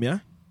picnic them, yeah?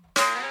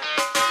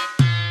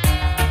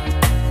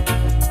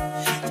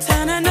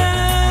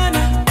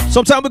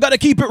 Sometimes we gotta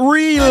keep it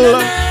real.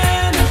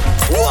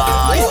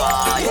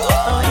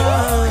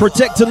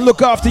 Protect and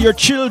look after your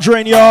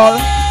children, y'all.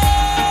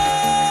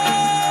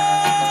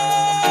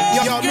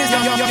 Yo,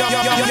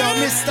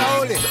 Mista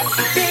Hooli.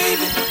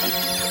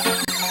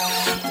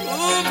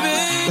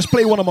 Let's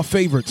play one of my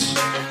favorites.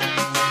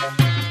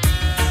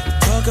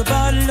 Talk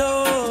about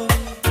love.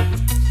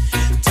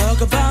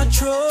 Talk about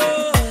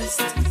trust.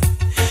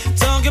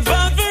 Talk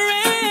about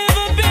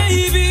forever,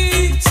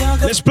 baby.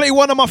 Let's play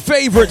one of my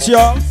favorites,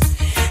 y'all. I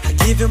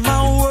give you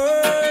my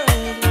word.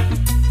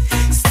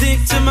 Stick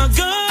to my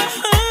guns.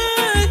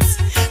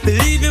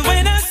 Believe it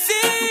when I say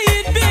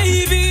it,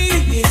 baby.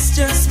 It's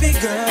just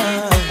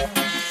begun.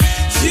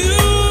 You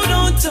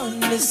don't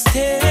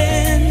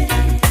understand.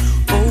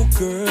 Oh,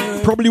 girl.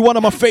 Probably one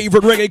of my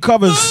favorite reggae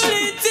covers.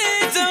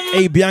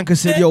 Hey, Bianca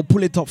said, yo,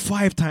 pull it up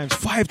 5 times.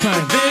 5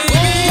 times.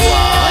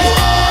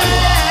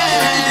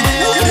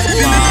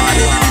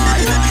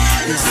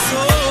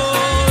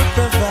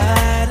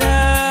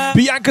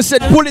 Bianca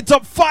said, pull it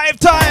up 5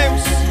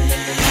 times.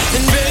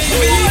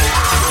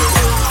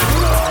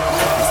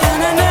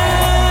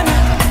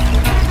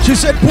 She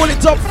said, pull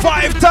it up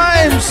 5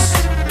 times.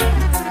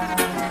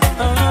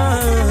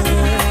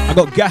 I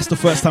got gassed the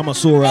first time I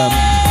saw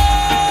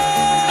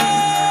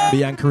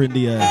Bianca in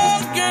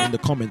the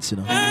comments, you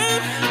know. I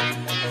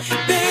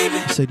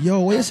said, yo,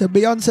 what you say?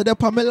 Beyonce there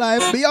upon my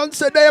life.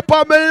 Beyonce there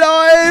upon my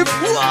life.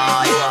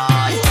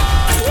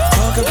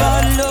 Talk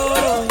about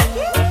love.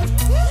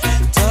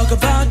 Talk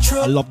about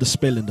trust. I love the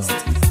spelling though.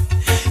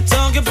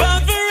 Talk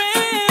about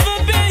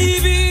forever,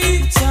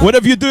 baby.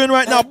 Whatever you're doing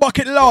right now,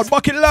 bucket loud,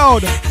 bucket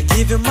loud. I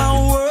give you my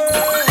word.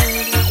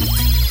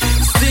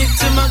 Stick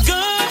to my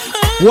gun.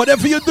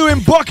 Whatever you're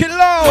doing, bucket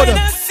loud. When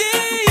I say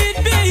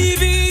it,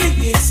 baby,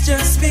 it's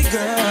just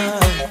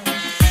begun.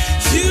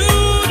 You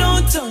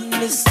don't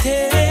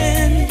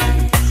understand,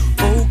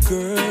 oh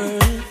girl,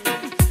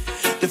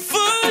 the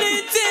full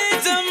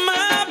intent of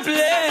my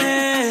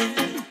plan.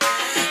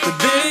 But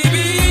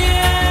baby,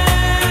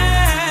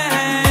 I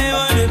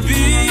wanna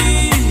be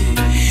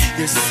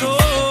your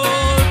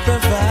sole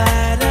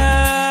provider.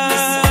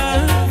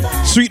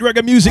 Sweet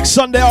reggae music,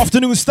 Sunday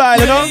afternoon style,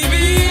 you know?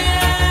 Baby,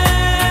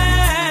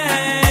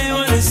 I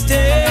wanna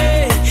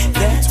stay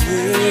that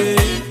way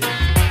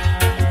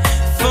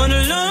for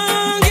the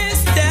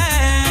longest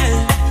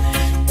time.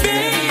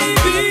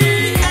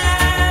 Baby, I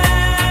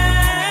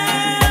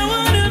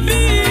wanna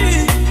be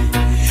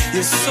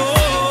your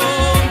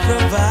sole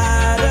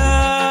provider.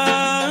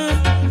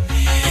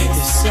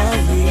 Yes, I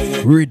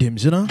will.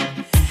 Rhythms, you know?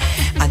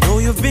 I know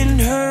you've been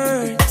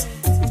hurt.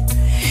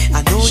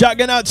 I know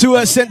Shouting out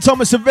to St.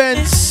 Thomas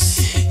Events.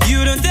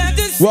 you don't have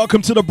to.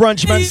 Welcome to the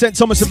brunch, man. St.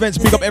 Thomas Events,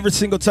 pick up every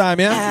single time,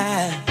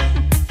 yeah?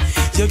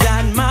 You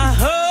got my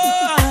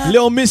heart.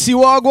 Lil Missy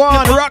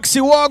Wagwan, Roxy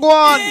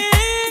Wagwan.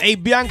 Hey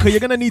Bianca, you're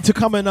gonna need to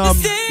come and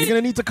you're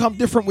gonna need to come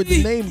different with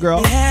the name,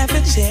 girl.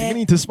 You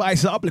need to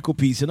spice it up a little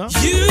piece, you know?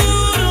 You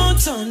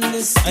don't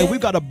understand. Hey, we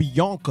got a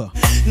Bianca.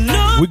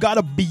 No. We got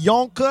a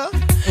Bianca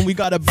and we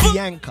got a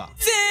Bianca.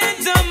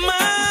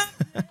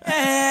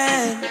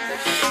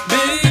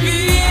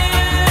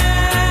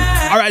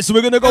 Alright, so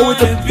we're gonna go with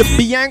the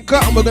Bianca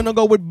and we're gonna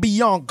go with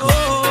Bianca.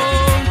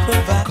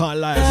 Can't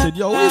lie, I said,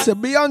 yo, it's a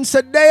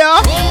Beyonce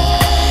there.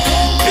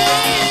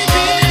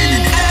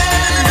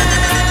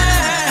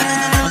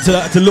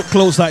 To look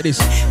close like this.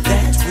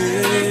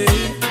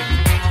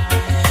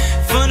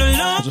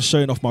 I'm just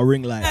showing off my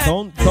ring light.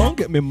 Don't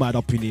get me mad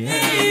up in here.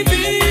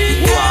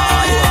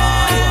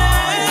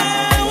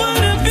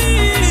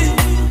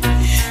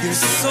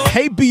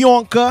 Hey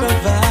Bianca.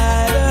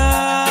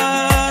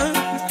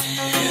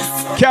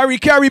 Carry,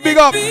 big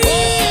up.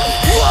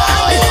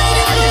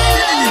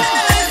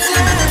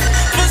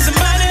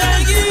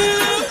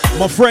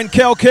 My friend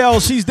Kel,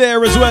 she's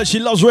there as well. She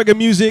loves reggae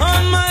music.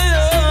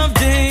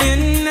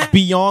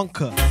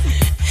 Bianca.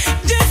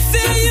 Just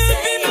say you'll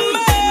be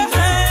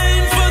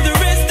mine for the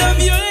rest of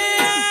your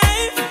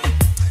life,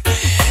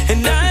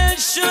 and I'll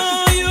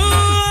show you.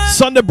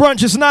 Sunday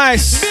brunch is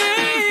nice.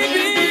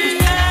 Baby,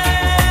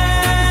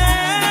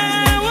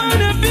 I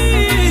wanna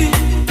be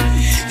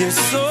your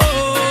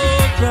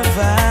sole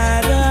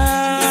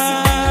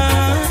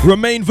provider.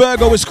 Remain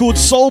Virgo is called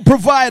Soul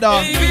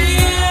Provider. Baby,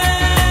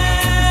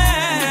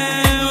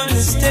 I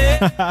wanna stay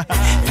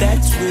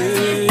that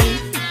way.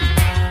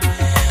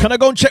 Can I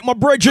go and check my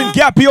brethren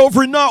Gappy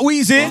over in Not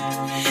Wheezy? Baby,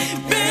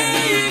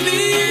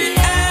 I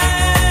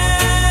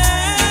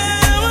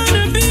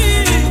wanna be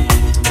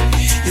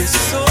your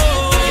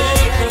sole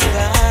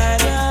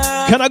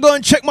provider. Can I go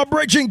and check my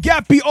brethren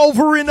Gappy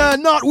over in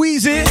Not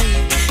Wheezy?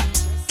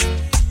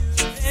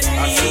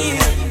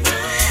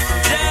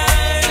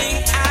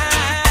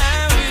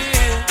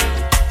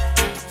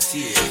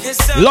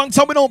 Long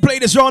time we don't play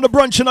this round the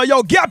brunch, you know.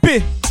 Yo,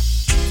 Gappy.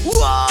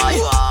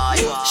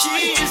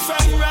 She's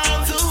from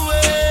round the way.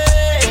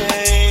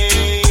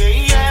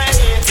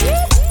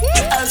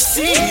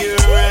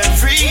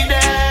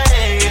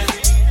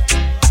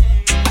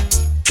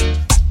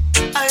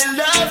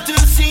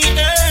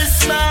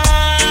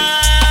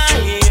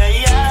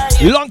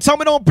 time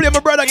we don't play my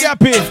brother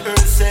Gappy.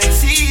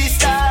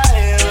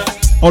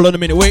 Hold on a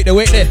minute, wait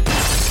there.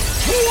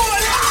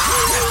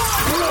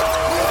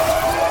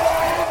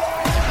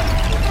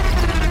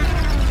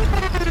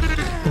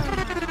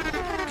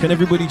 Can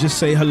everybody just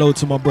say hello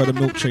to my brother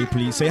Milk Tray,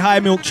 please? Say hi,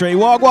 Milk Tray.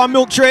 Walk on,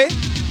 Milk Tray.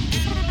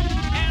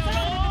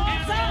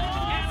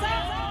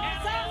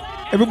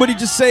 Everybody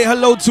just say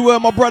hello to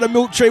my brother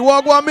Milk Tray.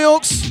 Walk on,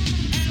 Milks.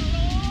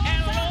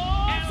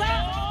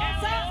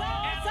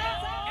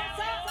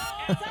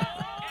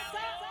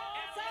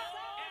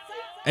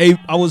 Hey,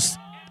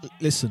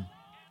 listen,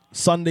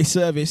 Sunday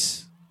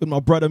service with my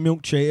brother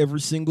Milk Tray every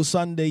single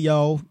Sunday,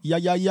 yo. Yo.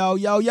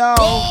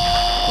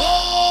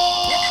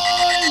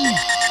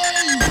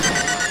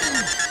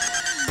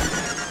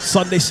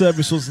 Sunday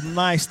service was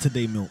nice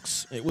today,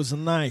 Milks. It was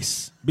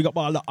nice. Big up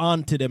all the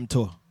auntie them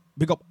too.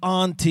 Big up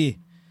auntie.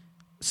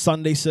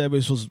 Sunday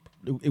service was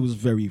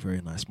very,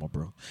 very nice, my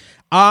bro.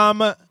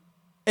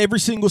 Every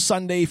single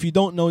Sunday, if you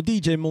don't know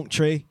DJ Milk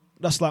Tray,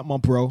 that's like my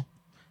bro.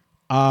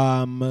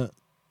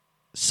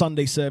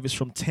 Sunday service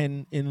from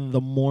 10 in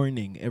the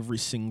morning every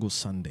single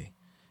Sunday.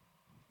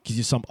 Gives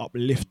you some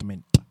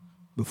upliftment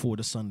before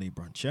the Sunday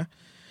brunch, yeah?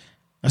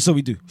 That's what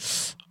we do.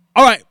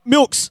 All right,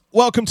 Milks,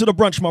 welcome to the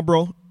brunch, my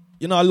bro.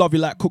 You know I love you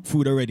like cooked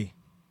food already.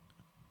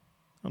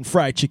 And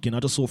fried chicken.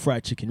 I just saw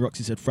fried chicken.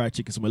 Roxy said fried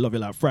chicken, so I love you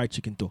like fried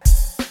chicken too.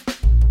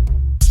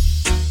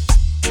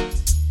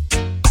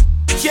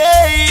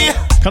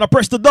 Yeah. Can I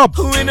press the dub?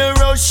 In a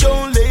row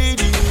show,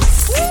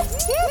 ladies.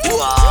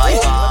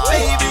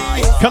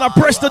 Baby. Can I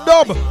press the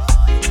dub?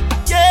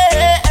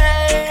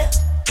 Yeah.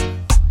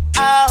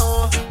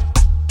 Ow.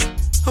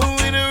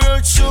 In a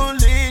row show,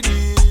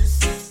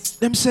 ladies.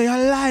 Them say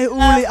I lie,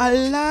 Uli, I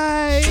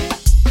lie.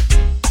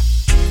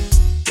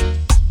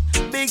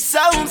 Big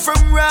sound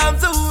from round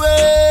the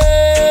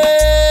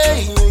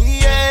way.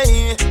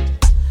 Yeah.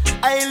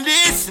 I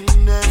listen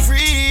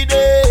every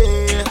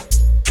day.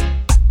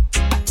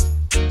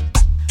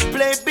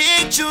 Play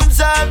big tunes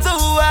all the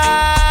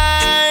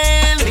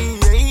while.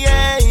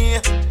 Yeah.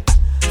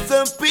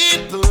 The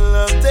people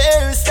love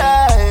their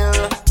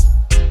style.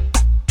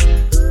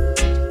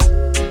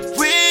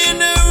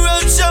 When a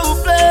road show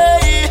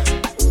play,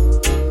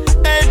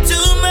 and to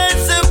my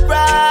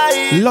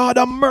surprise, Lord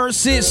of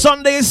mercy,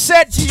 Sunday is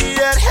set. she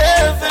had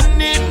heaven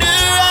in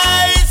her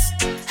eyes,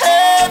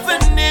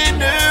 heaven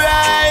in her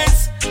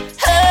eyes,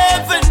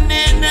 heaven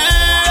in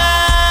her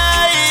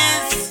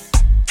eyes.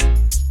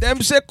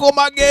 Them say come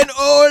again,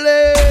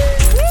 Ole.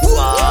 I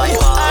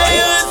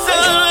was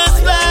always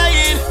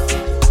lying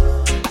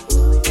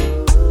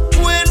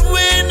when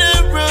a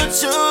road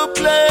show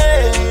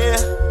play.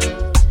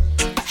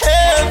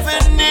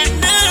 Heaven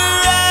in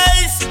her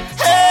eyes,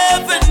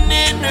 heaven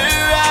in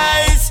her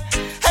eyes,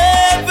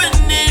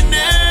 heaven in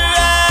her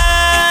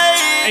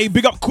eyes. Hey,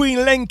 big up Queen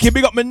Lenky,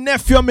 big up my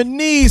nephew and my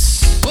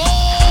niece.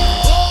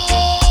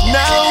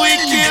 Now we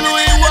kill,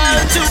 we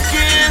want to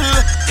kill.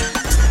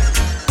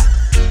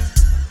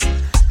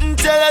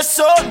 Tell us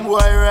some boy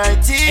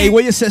right here. Hey,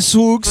 what you say,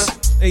 Swoogs?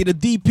 Hey, the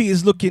DP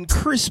is looking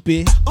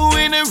crispy.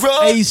 In a row.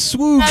 Hey,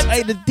 Swoogs,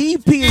 hey, the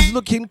DP is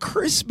looking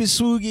crispy,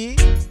 Swoogie.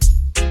 She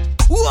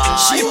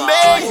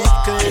made it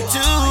clear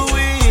to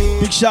we.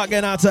 Big shout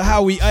going out to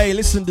Howie. Hey,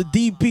 listen, the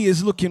DP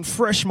is looking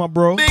fresh, my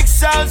bro. Big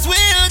sounds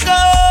will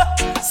go.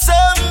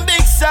 Some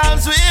big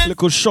sounds will.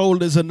 Little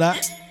shoulders and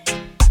that.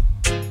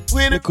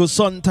 When Little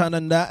suntan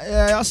and that.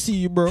 Yeah, I see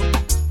you, bro.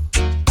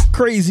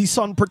 Crazy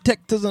sun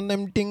protectors and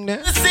them thing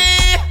there.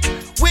 see,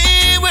 we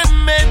were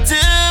meant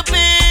to be.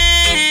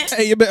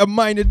 Hey, you better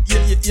mind it.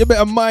 You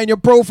better mind your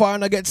profile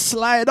and I get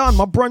slide on.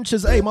 My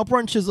brunches, hey, my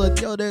brunches are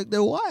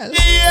they're wild.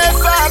 Yes,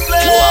 I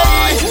play.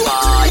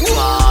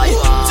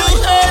 To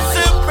her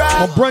surprise.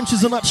 My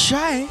brunches are not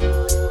shy.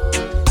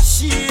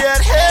 She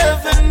had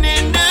heaven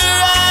in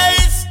her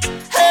eyes,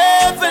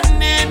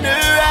 heaven in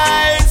her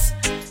eyes,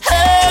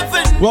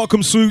 heaven.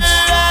 Welcome, Suits.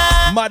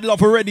 Mad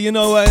love already, you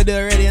know what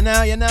they're ready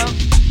now, you know.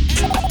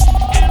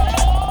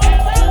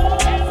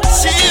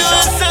 She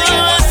was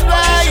always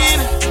flying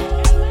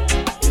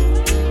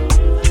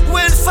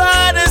when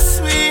Father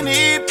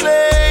Sweeney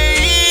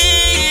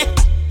play.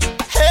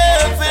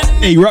 Heaven,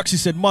 Hey, Roxy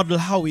said model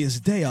Howie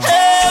is there.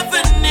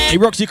 heaven Hey,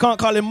 Roxy, you can't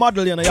call him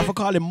model, you know. You have to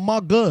call him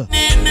mugger.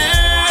 in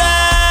her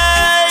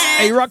eyes.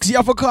 Hey, Roxy, you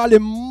have to call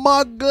him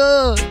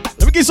mugger.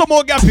 Let me give some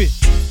more gappy.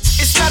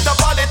 It's not a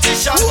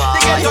politician, they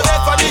get your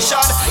definition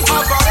of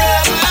a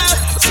rebel.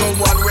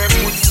 Someone where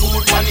put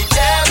food on the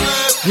table.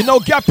 You know,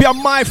 Gappy,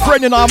 I'm my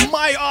friend and I'm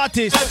my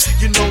artist.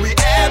 You know we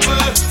able,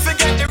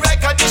 forget the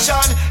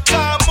recognition.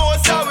 Come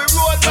most how we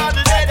roll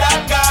battle dead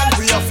and gone.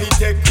 We have to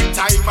take the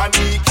time and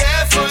be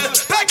careful.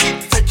 Back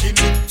it, taking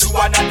it to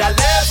another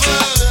level.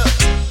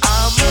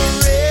 I'm a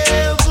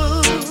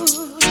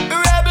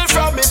rebel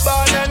from me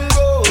born and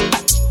grow.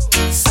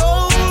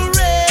 So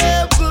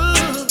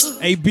rebel.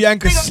 Hey,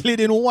 Bianca slid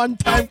in one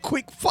time,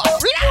 quick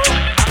fuck.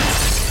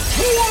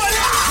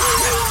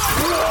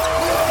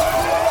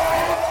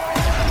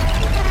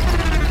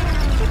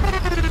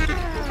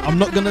 I'm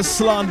not gonna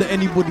slander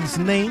anybody's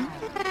name,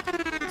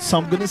 so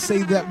I'm gonna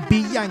say that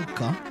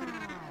Bianca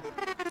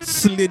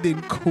slid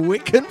in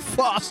quick and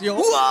fast,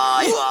 yo.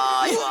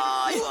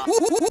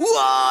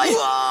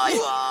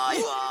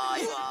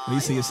 You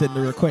see, you send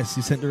the request.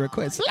 You send the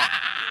request.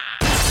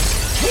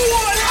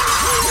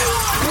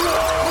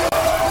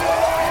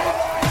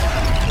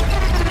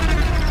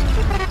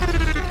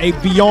 Hey,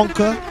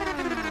 Bianca.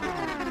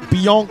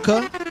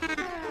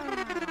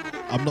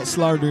 I'm not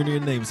slandering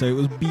your name, so it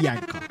was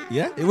Bianca.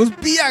 Yeah? It was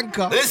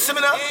Bianca. Listen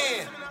me now.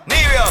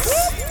 Serious.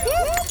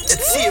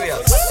 It's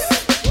serious.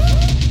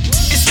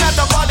 It's not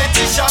a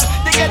politician.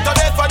 They get the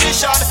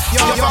definition.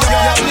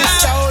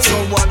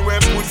 Someone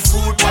will put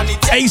food on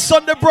it. Hey,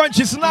 Sunday brunch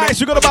is nice.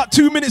 We got about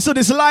 2 minutes of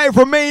this live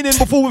remaining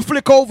before we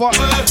flick over.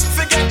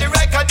 Forget the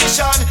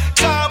recognition.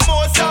 I'm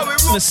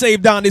gonna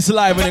save down this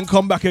live and then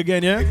come back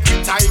again, yeah?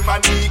 Time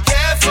and be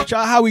careful.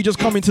 Try how we just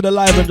come into the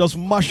live and just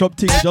mash up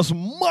things. Just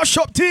mash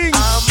up things.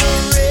 I'm a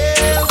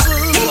rebel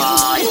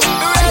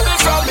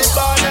from the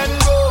born and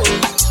grow.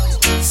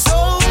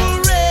 So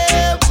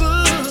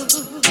rebel.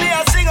 Me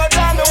a sing a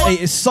time. Hey,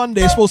 it's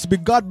Sunday. It's supposed to be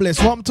God bless.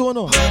 What I'm doing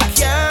now?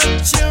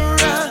 Capture.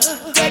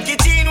 Take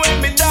it in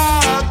when me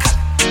dark.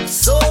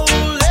 So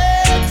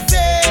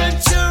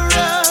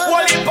adventurous.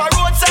 While if a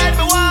roadside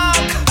me walk.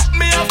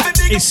 Me have to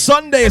dig. It's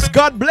Sunday. It's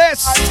God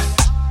bless.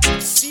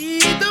 See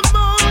the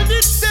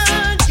morning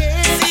sun,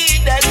 yeah.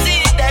 See that.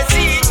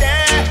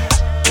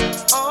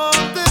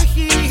 On the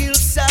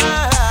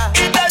hillside.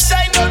 It a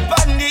shine up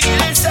on the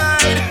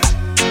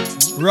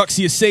hillside.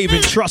 Roxy is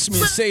saving. Trust me,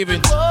 it's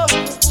saving.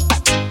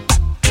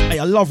 Hey,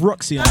 I love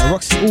Roxy. And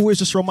Roxy always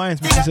just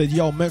reminds me. She said,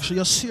 yo, make sure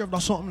you're saved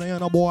or something there,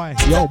 no boy.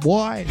 Yo,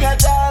 boy.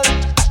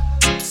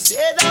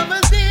 Said I'm a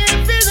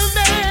different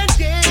man,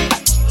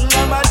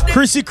 yeah.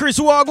 Chris,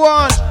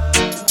 Wagwan.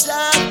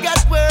 I've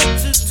got work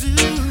to do.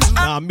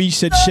 Nah, me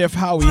said Chef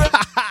Howie. If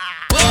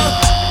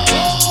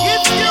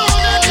you don't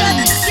get it,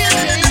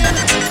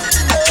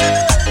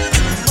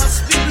 must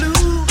be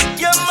blue.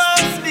 You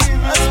must be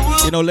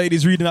blue. You know,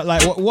 ladies reading that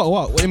like,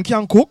 what? Him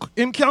can cook?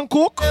 Him can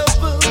cook?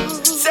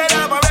 Said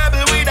I'm a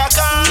rebel with a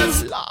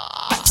cause.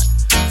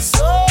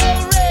 So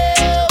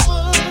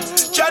rebel.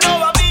 You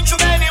know I've been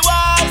through many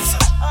wars.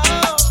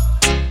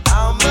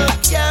 I'm a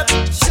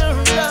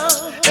capturer.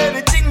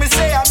 Anything me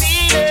say, I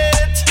mean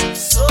it.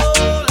 So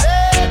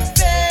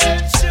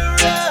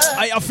adventurous.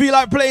 I feel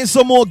like playing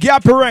some more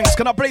Gappy ranks.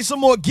 Can I play some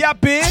more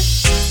Gappy?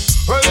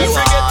 Well, if you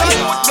get a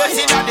good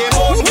blessing at them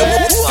own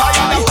way.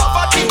 Tired of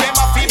poverty, them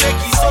a feel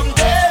make it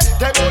someday.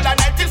 Them old a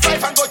 9 till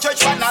 5 and go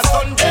church on a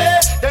Sunday.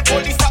 Then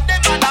police stop them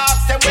and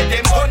ask them where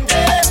them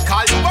Monday.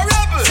 Call you a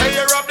rebel, say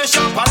you rob the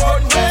shop and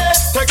run way.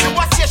 Take you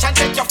a station,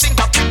 take your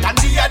fingerprint and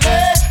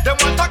DNA. Them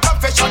want a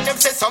confession, them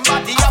say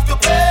somebody have to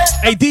pay.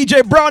 Hey,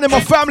 DJ Brown and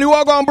my family,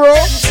 walk on, bro.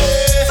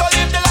 So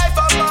live the life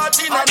of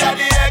Martin and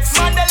the ex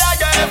Mandela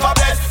you ever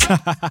best.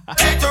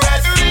 Take the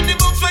rest, read the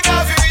books when I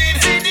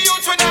read. See the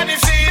youth when I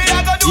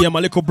field. Yeah, my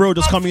little bro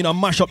just come in and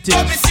mash up things.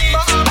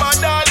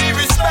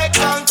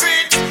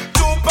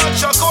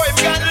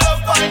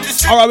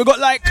 Alright, we got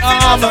like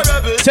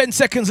 10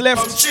 seconds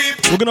left.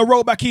 We're gonna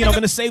roll back in. I'm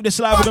gonna save this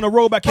live. We're gonna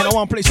roll back in. I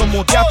wanna play some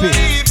more Gappy.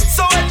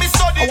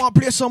 I wanna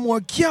play some more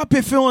Gappy,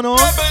 if you know.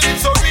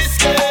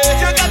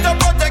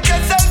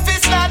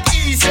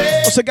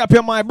 What's a Gappy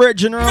on my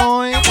bridge, you know?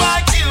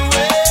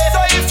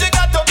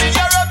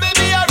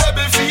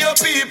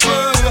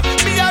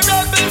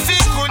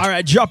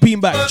 Alright, drop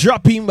him back.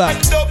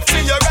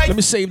 Let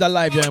me save that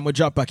live, yeah, and we'll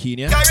drop back in,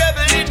 yeah?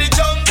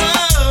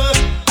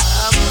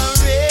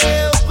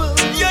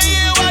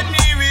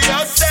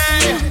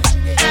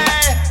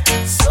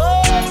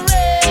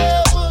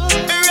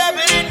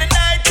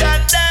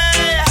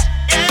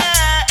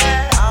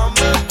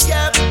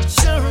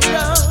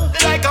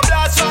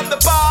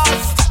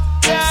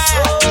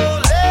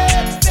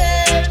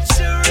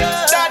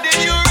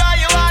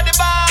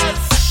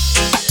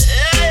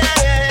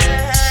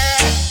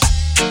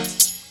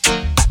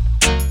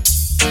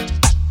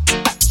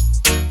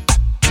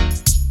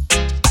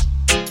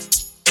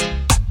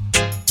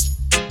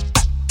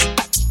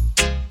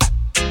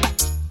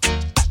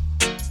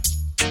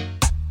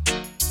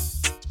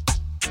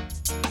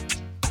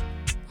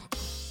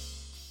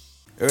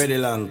 Already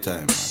long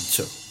time, man.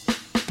 Sure.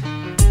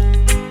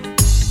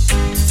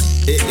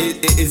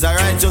 It's a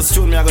righteous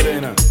tune me I got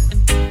doing now.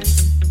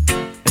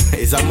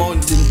 It's a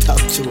mountain top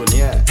tune,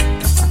 yeah.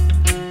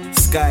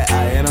 Sky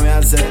high, you know what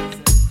I say?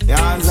 You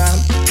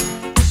understand?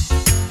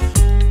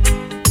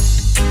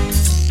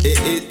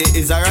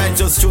 It's a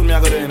righteous tune me I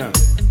got doing now.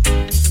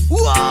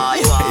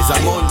 It's a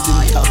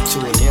mountain top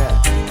tune,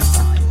 yeah.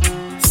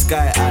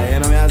 Sky high, you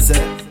know what I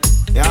say?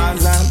 You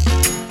understand?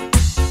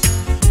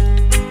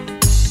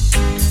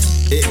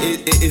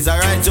 It's a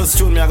righteous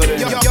tune me I got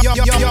doing. Yo,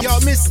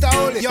 Mista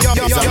Hooli. Yo,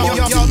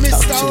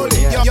 Mista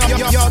Hooli.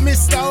 Yo,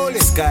 Mista Hooli.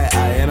 Sky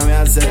high, you know what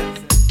I say?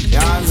 You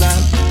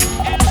understand?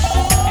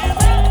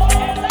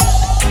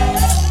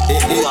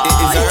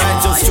 It's a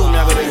righteous tune me I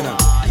got doing.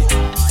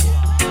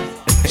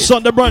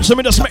 Sunday brunch, let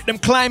me just make them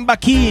climb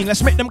back in.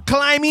 Let's make them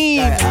climb in.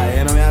 Sky high,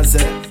 you know what I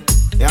say?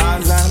 You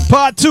understand?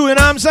 Part 2, you know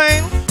what I'm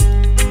saying?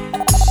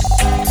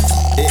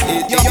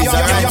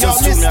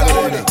 Mista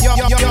Hooli.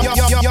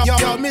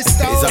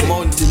 It's a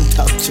mountain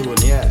top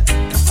tune, yeah.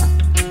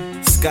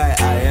 Sky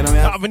High, you know what I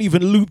mean? I haven't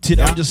even looped it.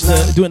 I'm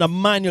just doing a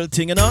manual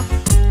thing, you know?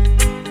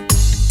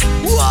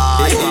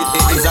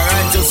 It's a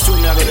righteous tune,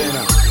 you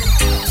know?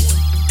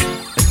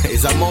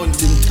 It's a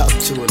mountain top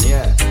tune,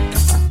 yeah.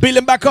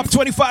 Building back up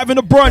 25 in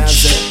the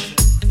brunch.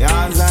 You know what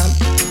I'm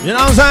saying? You know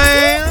what I'm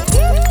saying?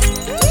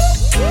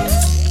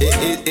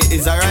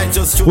 It's a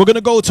righteous tune. We're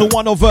gonna go to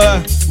one of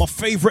my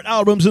favorite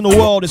albums in the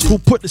world. It's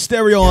called Put the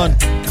Stereo On.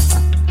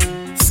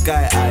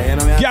 Sky High, you know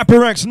what I mean? Gappy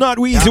Ranks, not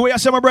easy. What you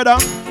say, my brother?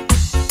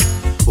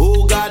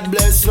 Oh, God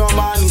bless, no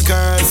man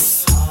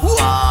curse.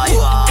 Why?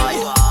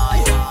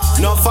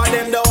 No for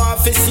them don't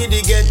want to see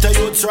the ghetto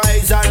youth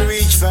rise and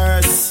reach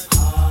first.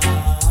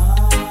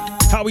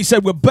 How we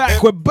said we're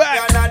back, we're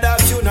back. Another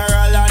funeral,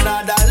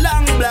 another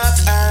long black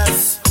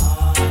ass.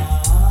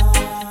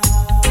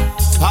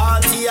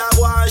 Party a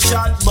one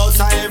shot, but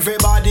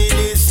everybody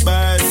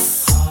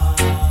disperse.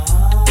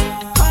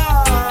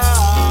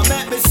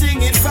 Make me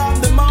sing it from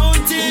the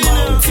mountain.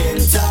 Mountain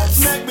tops.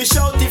 Make me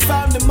shout it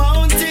from the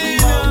mountain.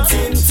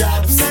 Mountain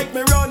tops. Make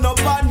me run up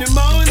on the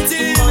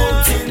mountain.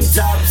 Mountain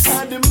tops.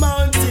 On the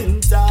mountain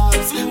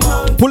tops.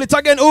 Pull it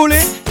again,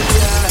 Hooli.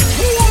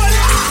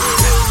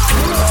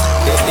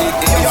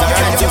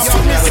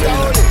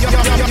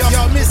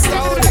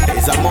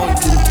 It's a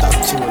mountain top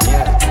tune,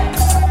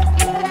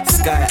 yeah.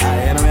 Sky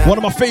High, you know what I mean? One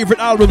of my favorite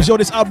albums. Yo,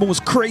 this album was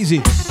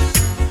crazy.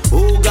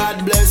 Oh,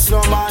 God bless,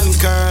 no man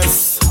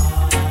curse.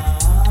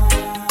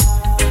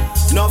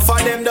 No for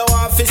them don't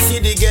want to see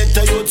the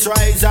ghetto youth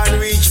rise and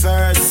reach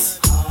first.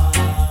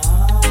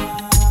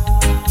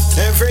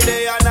 Every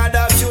day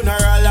another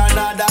funeral,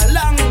 another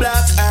long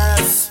black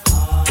ass.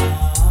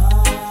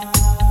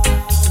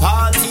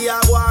 Party a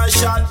one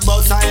shot,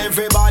 but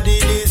everybody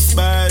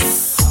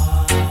disperse.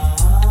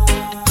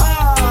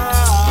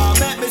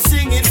 Make me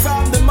sing it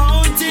from the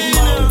mountain.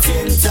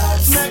 Mountain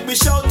tops. Make me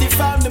shout it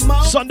from the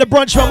mountain. Sunday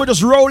brunch, man, we're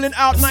just rolling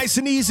out nice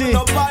and easy.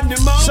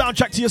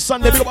 Soundtrack to your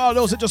Sunday. Big up all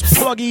those that just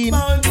plug in,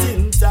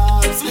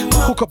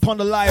 hook up on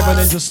the live, and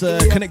then just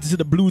connect it to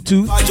the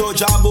Bluetooth.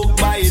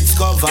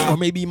 Or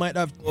maybe you might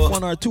have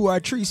 1 or 2 or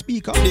 3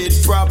 speakers.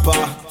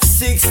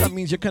 That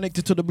means you're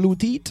connected to the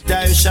Bluetooth.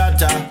 Time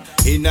shatter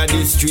in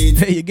the street.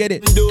 Hey, you get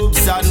it?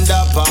 Dubs and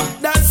dapper.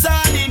 That's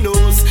all he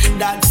knows.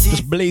 That's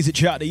just blaze it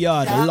throughout the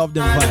yard. I love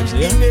them vibes,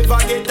 yeah? He never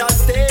get a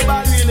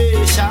stable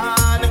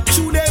relation.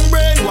 Through them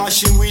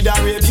brainwashing with a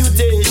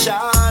reputation.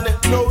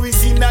 Now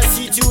he's in a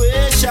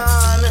situation.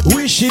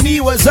 Wishing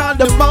he was on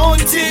the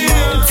mountain.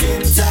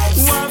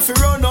 Want to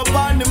run up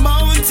on the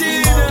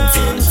mountain.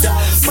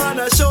 Man,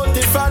 I shout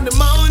it from the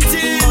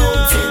mountain.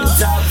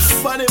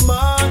 For the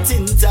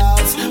mountain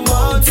tops.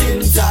 Mountain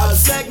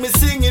tops. Make me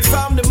sing it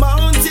from the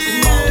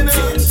mountain.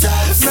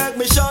 Make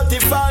me shout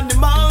it from the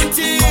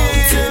mountain.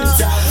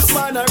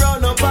 Man, I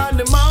run up on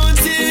the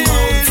mountain.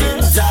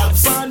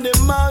 On the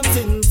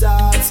mountain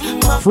tops.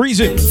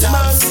 Freezing.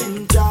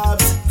 Mountain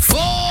tops.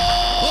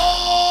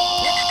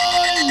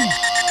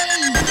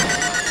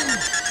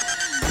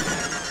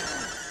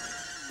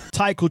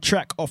 Title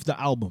track of the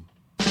album.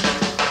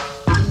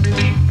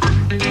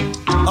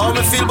 How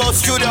me feel about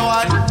Studio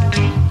One?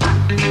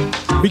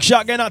 Big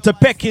shout going out to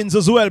Peckins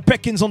as well.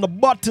 Peckins on the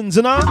buttons,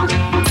 you know?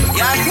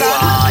 Yes,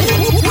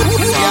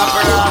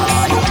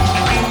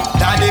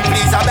 Daddy,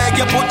 please, I beg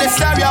you, put the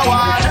stereo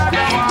on.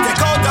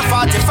 Take out the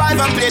 45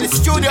 and play the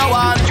Studio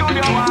One.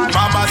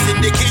 Mama's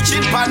in the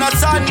kitchen on a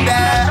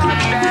Sunday.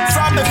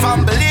 From the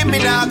family, me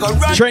now go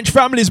run. Trench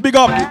families, big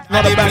up.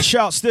 Not a bad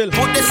shout still.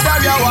 Put the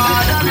stereo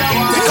on.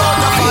 Take out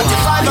the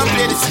 45 and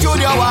play the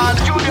Studio One.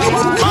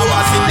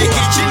 Mama's in the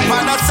kitchen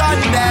on a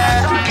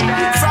Sunday.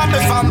 From the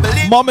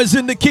family. Mama's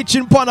in the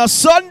kitchen on a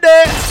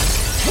Sunday.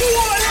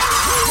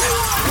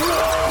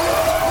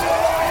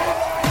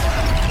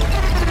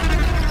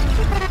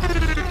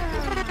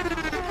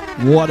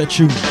 What a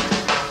tune.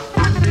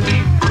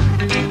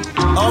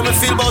 How me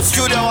feel about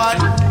Studio One?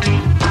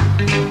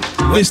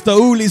 Mista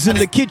Hooli's in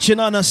the kitchen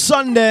on a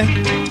Sunday.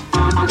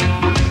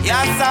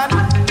 Yes, son.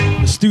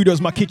 The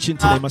studio's my kitchen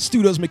today. My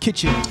studio's my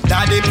kitchen.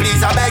 Daddy,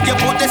 please, I beg you,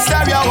 put the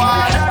stereo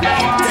on.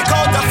 Take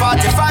out the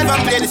 45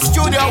 and play the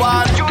Studio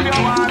One.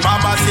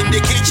 Mama's in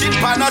the kitchen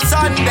on a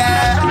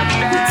Sunday.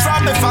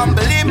 From the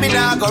family, me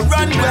now go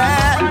run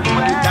where.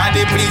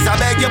 Daddy, please, I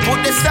beg you,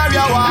 put the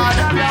stereo on.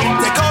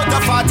 Take out the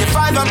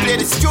 45 and play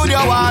the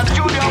Studio One.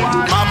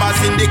 Mama's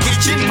in the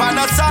kitchen on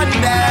a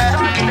Sunday.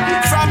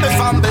 From the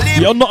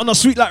family. You're not on a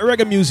sweet like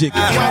reggae music.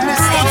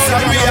 It's a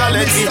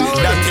reality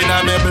that in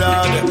my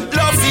blood.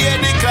 Love the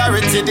any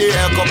clarity, the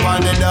echo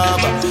on the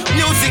dub.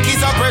 Music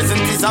is a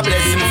present, is a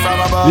blessing from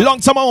above. Long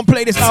time I won't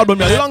play this album,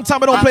 yeah. Long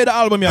time I don't play the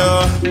album,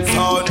 yeah.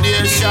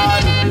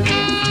 Foundation.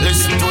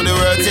 Listen to the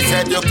words, it's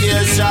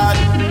education.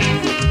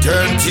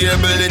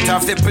 Turntable, it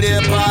have to play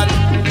upon.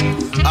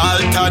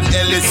 Alton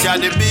Ellis, yeah,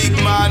 the big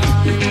man.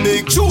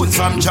 Big tunes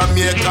from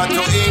Jamaica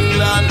to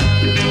England.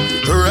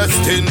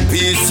 Rest in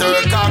peace, Sir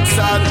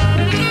Coxon.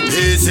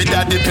 Easy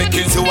that the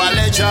Peckins, you a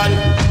legend.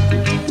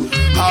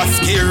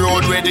 Husky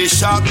Road where they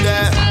shop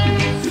there.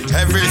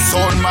 Every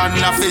sound man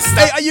a fist.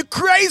 Hey, are you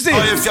crazy?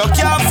 Oh, if you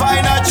can't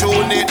find a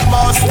tune, it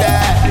must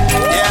yeah.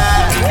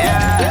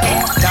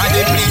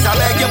 Daddy, please, I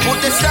beg you,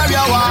 put the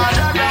stereo on.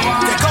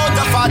 Take out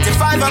the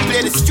 45 and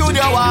play the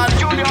studio one.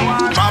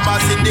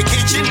 Mama's in the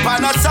kitchen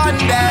pan a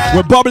Sunday.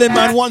 We're bubbling,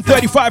 man.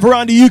 1:35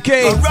 around the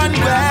UK. Run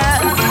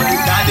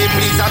Daddy,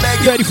 please, I beg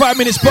you. 35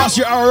 minutes past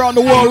your hour around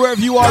the world,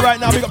 wherever you are right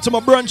now. Big up to my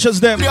brunchers,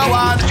 them.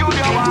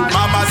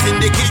 Mama's in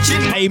the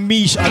kitchen. Hey,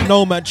 Mish, I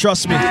know, man.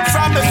 Trust me.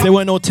 There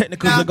weren't no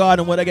technicals in the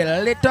garden where they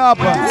get lit up.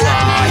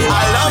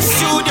 I love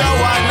studio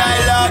one.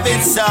 I love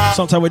it, sir.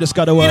 Sometimes we just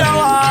gotta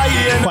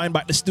find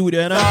back the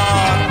studio, you know?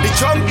 The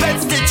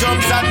trumpets, the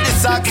drums, and the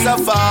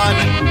saxophone.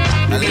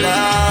 I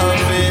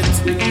love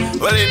it.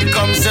 Well, it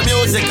comes the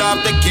music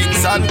of the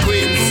kings and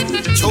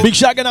queens. Big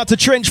shout out to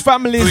Trench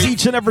families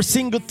each and every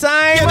single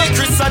time. Yeah, the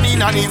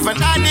christening and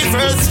even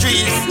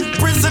anniversaries.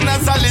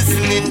 Prisoners are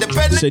listening.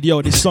 Said,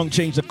 yo, this song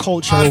changed the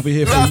culture over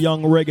here for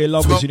young reggae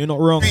lovers. You're not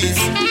wrong.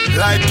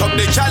 Light up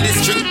the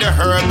chalice, drink the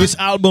herb. This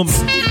album,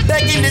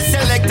 begging the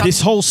selector, this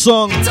whole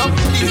song.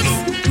 Please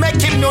make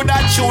him know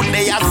that tune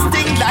they are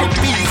sting like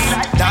bees.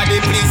 Daddy,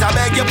 please, I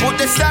beg you, put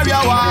the stereo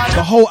on.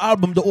 The whole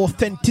album, the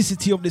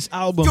authenticity of this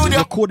album,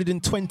 recorded in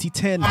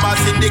 2010.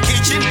 Mama's in the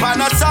kitchen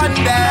pan a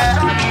Sunday.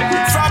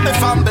 From the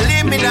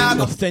family, me now.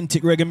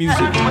 Authentic reggae music.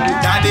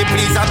 Daddy,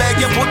 please, I beg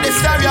you, put the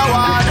stereo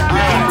on.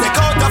 Take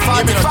out the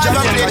 45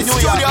 and play the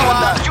studio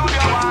one.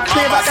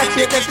 Mama's in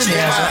the kitchen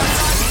pan.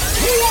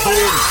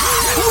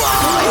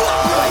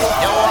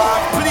 You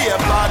want play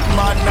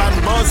Batman and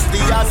bust the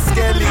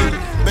Skelly.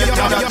 Better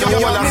than the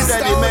whole of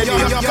steady melly.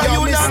 Cause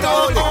you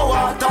know, oh,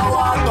 what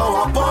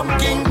a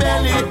pumpkin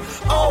belly.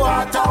 Oh,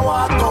 what a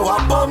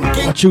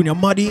pumpkin. Junior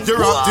Muddy. You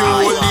rock the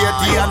old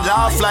lady and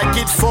laugh like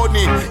it's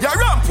funny. You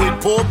ramp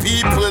with poor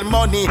people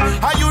money.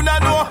 And you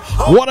know,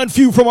 one and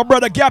few from my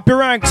brother Gappy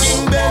Ranks.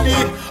 Belly.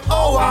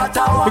 Oh, what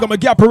a big up my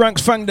Gappy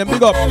Ranks fan them,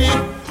 big up.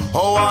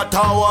 Oh, what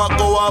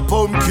a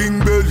pumpkin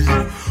belly.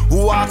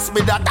 Who asked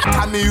me that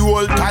a me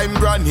old time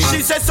granny.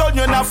 She said, son,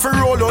 you're not for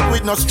roll out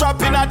with no strap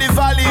in at the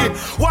valley.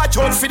 Watch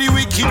out for the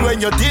wicked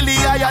when you're dilly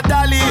or you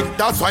dally.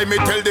 That's why me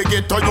tell the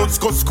ghetto youths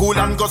go school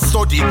and go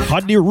study. How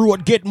the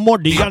road get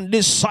muddy on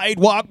this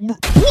sidewalk.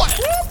 What?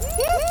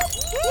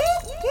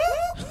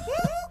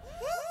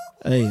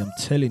 Hey, I'm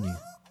telling you.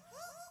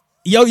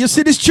 Yo, you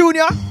see this tune,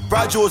 yeah?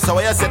 Producer,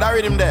 what you said, I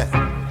read him there.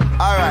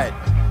 Alright.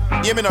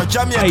 Hear me now,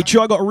 jam here. Hey,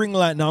 true, I got a ring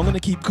light now. I'm gonna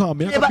keep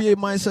calm. I'm gonna behave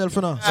myself for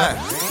now.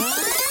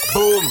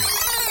 Boom.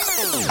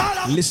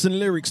 Listen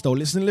lyrics though,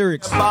 listen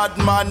lyrics.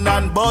 Batman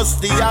and bust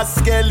the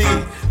Skelly.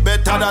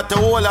 Better that the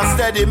whole a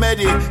steady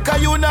meddy.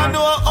 Cause you know,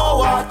 oh,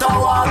 what a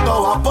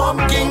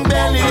pumpkin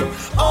belly.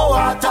 Oh,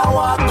 what a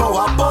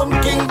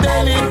pumpkin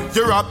belly.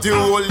 You rap the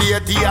old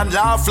lady and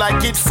laugh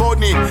like it's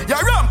funny.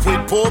 You ramp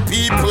with poor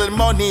people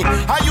money.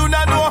 And you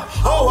know,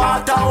 oh,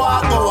 what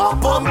a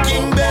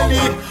pumpkin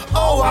belly.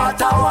 Oh,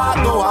 what a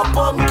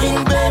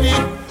pumpkin belly.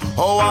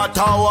 Oh, what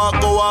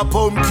a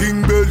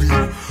pumpkin belly.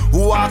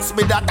 Who asked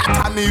me that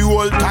a me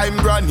old time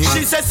granny.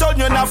 She said, son,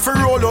 you're not for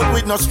roll out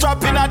with no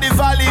strap in at the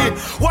valley.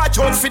 Watch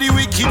out for the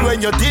wicked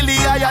when you're dilly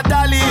or you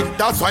dally.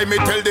 That's why me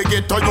tell the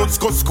ghetto youths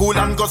go school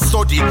and go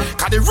study.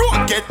 Cause the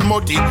road get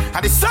muddy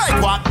and the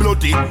sidewalk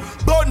bloody.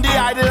 Burn the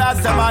idol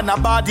as them on a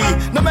body.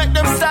 No make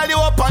them style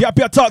you up and... Yep,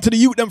 you talk to the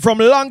youth them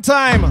from a long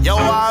time. You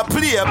want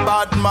play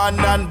Batman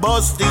and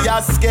bust the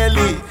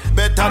Skelly.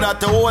 Better that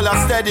the whole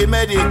a steady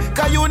meddy.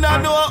 Cause you know,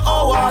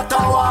 oh, what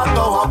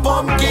a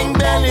pumpkin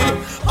belly.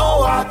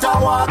 Oh, what a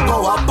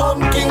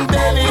pumpkin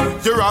belly.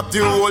 You rap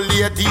the old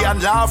lady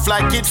and laugh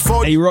like it's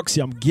funny. Hey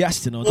Roxy, I'm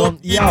gassed, you know.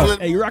 Don't yell.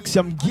 Hey Roxy,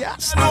 I'm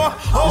gassed.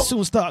 You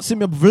soon start seeing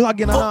me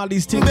vlogging and all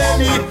these things.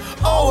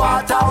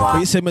 But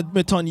you say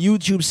me turn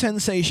YouTube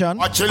sensation.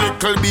 Watch a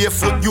little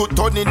barefoot you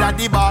turning at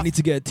the bar. I need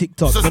to get a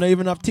TikTok. I don't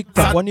even have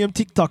TikTok. One name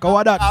TikTok. How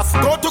about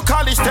that? Go to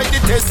college, take the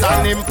test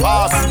and him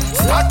pass.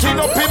 Stacking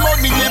up him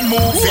money, him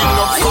moving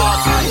up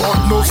fast.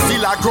 But no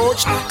still a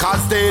grudge,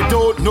 cause they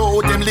don't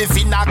know them live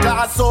in a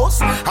glass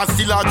house. And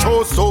still a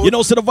so. You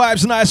know, so the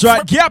vibes nice,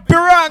 right? Gappy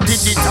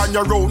Ranks. Did it on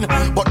your own,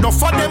 but no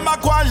for them a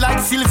go like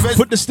Sylvester.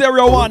 Put the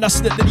stereo on. That's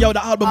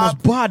the album was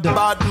bad.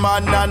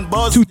 Batman and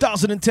Buzz.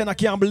 2010, I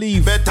can't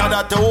believe. Better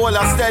that the whole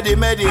a steady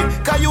meddy.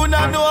 Cause you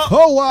know.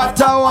 Oh, what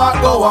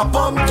a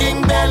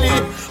pumpkin belly.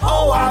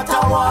 Oh, what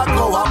a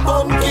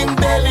pumpkin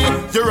belly.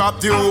 You rap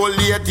the old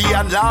lady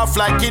and laugh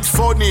like it's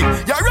funny.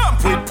 You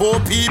ramp with poor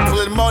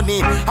people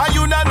money. And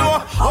you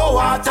know. Oh,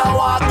 what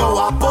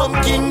a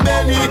pumpkin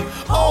belly.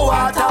 Oh,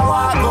 what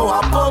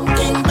a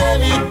pumpkin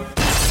belly.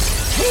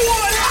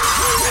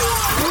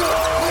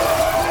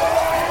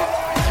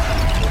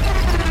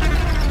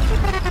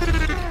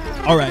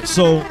 All right,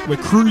 so we're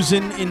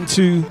cruising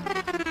into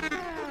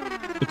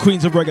the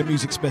Queens of Reggae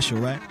music special,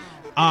 right?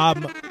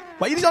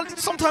 But you know,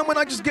 sometimes when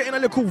I just get in a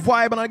little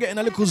vibe and I get in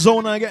a little zone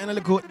and I get in a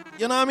little,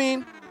 you know what I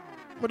mean?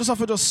 I just have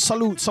to just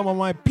salute some of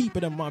my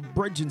people and my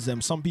brethren,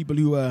 them, some people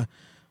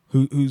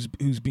who's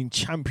been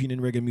championing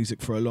reggae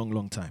music for a long,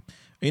 long time.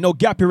 And you know,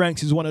 Gappy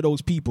Ranks is one of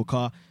those people,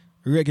 cause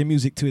reggae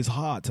music to his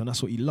heart, and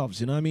that's what he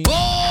loves. You know what I mean?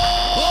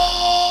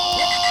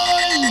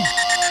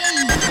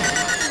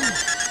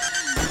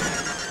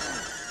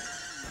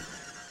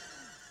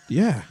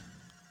 Yeah.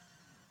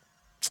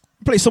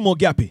 Play some more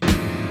Gappy.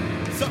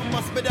 Something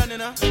must be done, you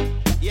know.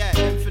 Yeah,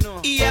 them for know.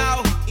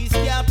 Yo, it's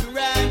Gappy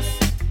Ranks.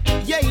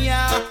 Yeah,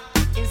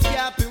 it's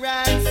Gappy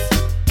Ranks.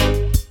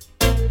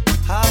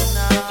 How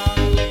now?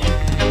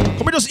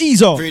 Come on, just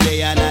ease off. Every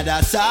day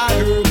another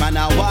sorrow, man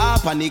I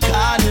walk on the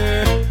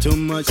corner. Too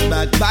much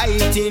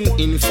backbiting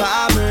in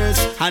farmers.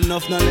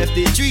 Enough no left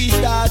the 3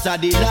 stars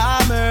of the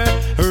llamer.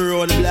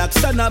 Road black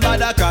son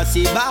about across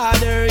the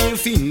border.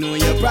 If you know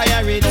your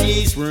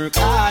priorities, work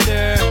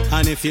harder.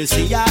 And if you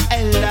see your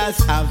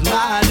elders have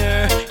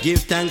manner,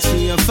 give thanks to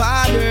your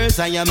fathers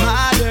and your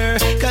mother,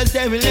 cause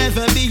there will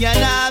never be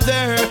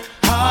another.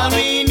 All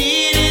we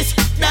need is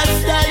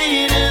just a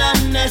little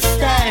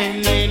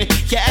understanding.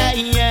 Yeah.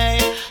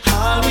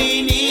 All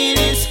we need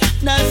is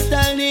just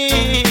a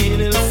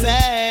little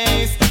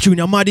faith.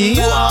 Junior Muddy.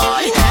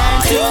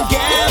 And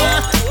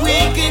together we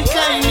can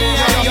climb the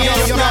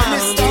highest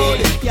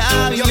mountain.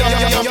 And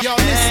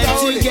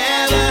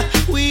together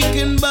we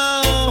can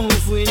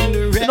both win the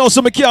race. You know,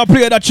 so me can't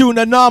play that tune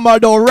normal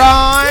though,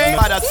 right?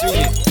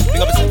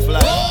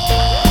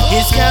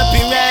 It's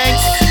Gappy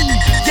Ranks.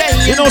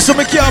 You know, so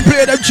me can't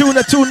play that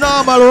tune too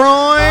normal,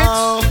 right?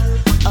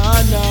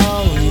 Oh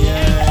no, yeah.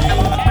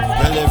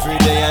 Well, every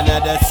day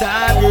another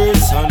sorrow,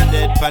 sun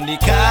dead pan the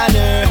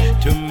corner.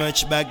 Too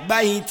much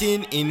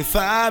backbiting in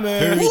farmer.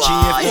 Richie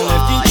if you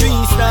left the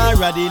 3 star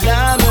of the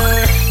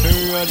llamer.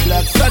 Road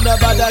black son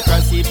about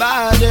across the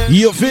border.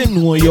 You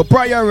know your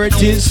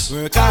priorities.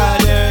 Work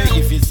harder.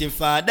 If it's your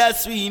father,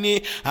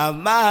 Sweeney, have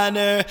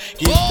manner.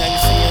 Give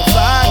thanks to your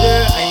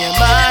father and your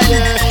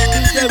mother.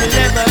 There will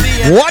never be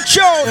a watch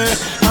out.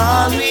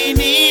 All we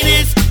need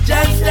is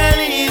just a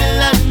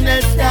little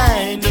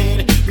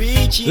understanding.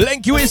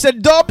 Lenky, we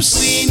said dubs.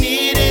 We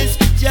need is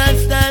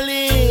just a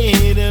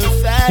little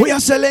fact. We are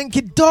selling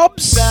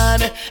dubs.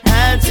 And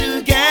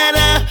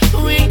together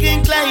we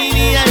can climb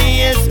the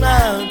highest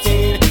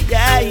mountain.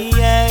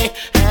 Yeah.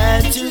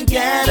 And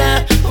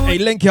together. Hey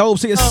Lenky, I hope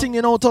so you're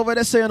singing out over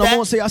there saying I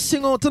won't say I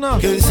sing out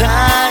tonight. Cause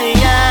I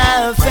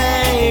have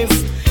faith.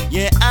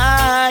 Yeah,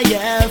 I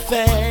have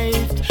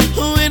faith.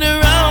 Who in a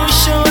row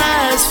show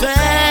has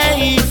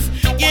faith.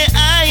 Yeah,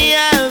 I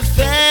have faith.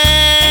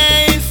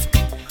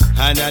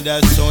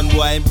 Another son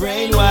boy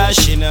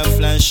brainwash in a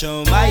flash,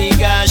 oh my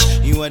gosh.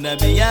 You wanna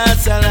be a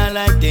salon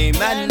like Dame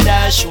and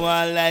Dash.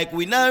 One like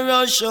we no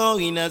rush show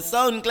in a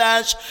sound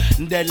clash.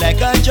 Dead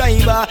like a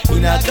driver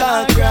in a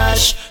car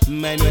crash.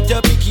 Mind what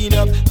you're picking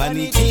up on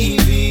the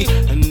TV.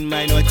 And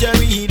mind what you're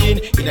reading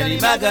in the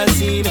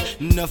magazine.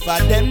 Enough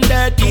of them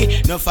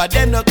dirty, enough of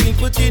them not clean.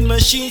 Put in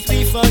machines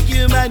before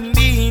human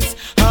beings.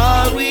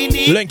 All we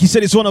need. Lenky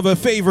said it's one of her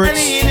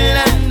favorites.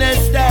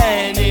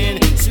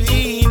 Understanding,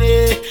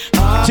 sweetie.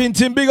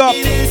 Tintin, big up.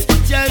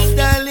 Just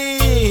a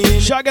little.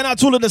 Shagging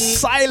out all of the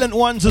silent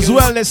ones as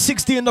well. There's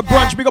 60 in the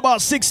brunch. Big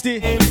about 60.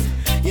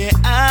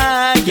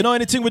 Yeah, you know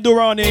anything we do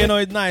around here, you know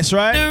it's nice,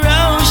 right? The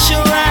road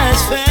show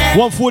us faith.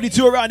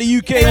 142 around the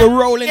UK. We're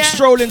rolling,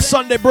 strolling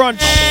Sunday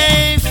brunch.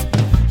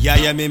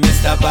 Yeah, me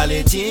Mr.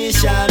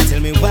 Politician. Tell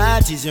me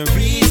what is your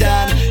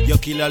reason? You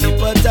kill all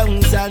the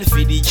tongues and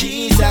feed the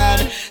cheese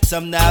and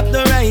some not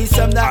the rice,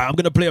 some not. I'm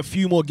gonna play a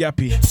few more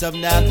Gappy. Some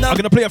not. I'm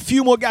gonna play a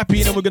few more Gappy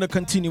and then we're gonna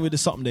continue with the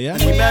something there,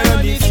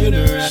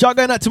 yeah? Shout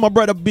out to my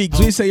brother Biggs.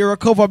 We say you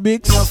recover,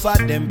 Biggs.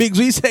 Biggs,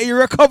 we say you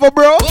recover,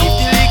 bro. If the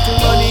little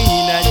money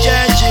in a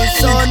church,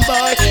 son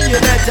boy, you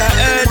better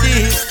earn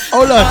this.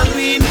 Hold on.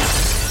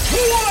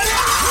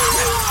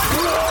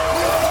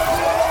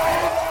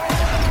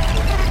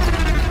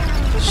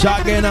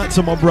 Shout out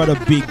to my brother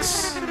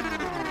Biggs.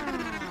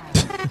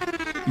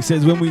 He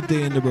says when we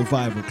day in the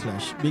revival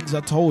clash, Biggs,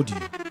 I told you,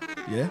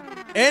 yeah.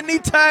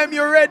 Anytime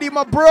you're ready,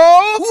 my bro.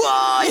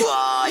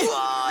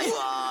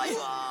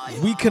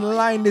 We can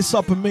line this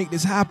up and make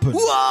this happen.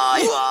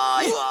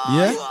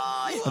 Yeah.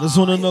 I just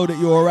want to know that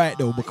you're alright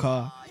though,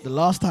 because the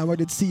last time I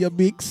did see you,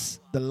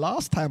 Biggs,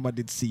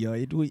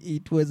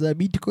 it was a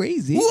bit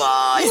crazy.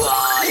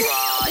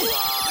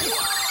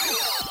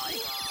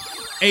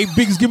 Hey,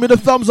 Biggs, give me the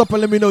thumbs up and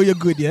let me know you're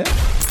good, yeah?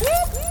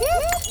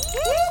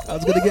 I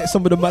was going to get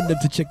some of the man them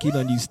to check in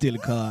on you still,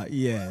 car.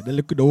 Yeah, they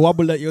look at the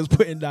wobble that you was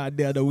putting down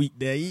there the week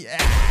there. Yeah.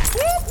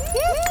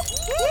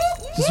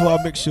 Just want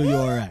to make sure you're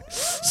all right.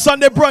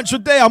 Sunday brunch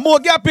with Day. More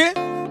Gappy.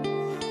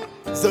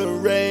 The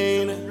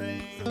rain.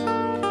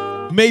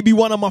 Maybe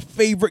one of my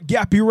favorite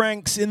Gappy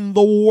ranks in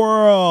the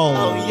world.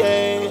 Oh,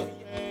 yeah.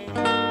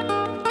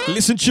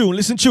 Listen tune.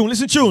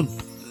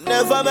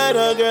 Never met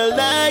a girl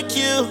like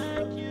you.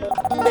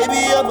 Baby,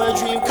 you're my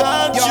dream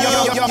come true.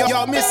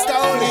 Yo, Mista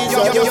Hooli.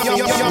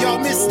 Yo,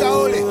 Mista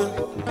Hooli.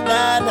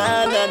 Na.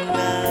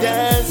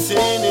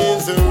 Dancing in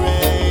the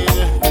rain.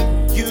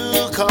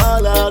 You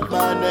call out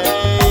my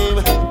name.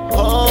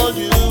 Hold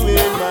you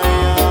in my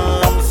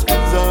arms.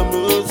 The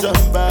mood's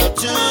about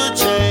to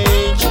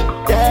change.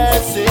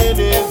 Dancing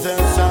in the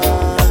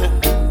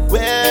sun.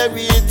 Where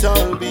it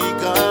all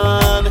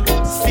begun.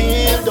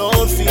 Still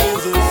don't feel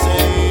the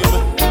same.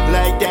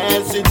 Like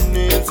dancing in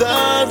the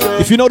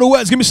rain. If you know the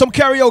words, give me some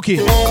karaoke.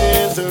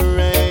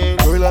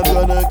 Girl, I'm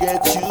gonna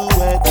get you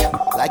wet.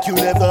 Like you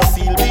never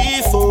feel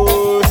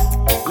before.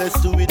 Let's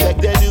do it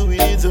like they do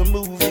it in a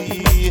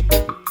movie.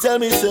 Tell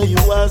me, say you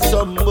want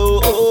some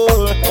more.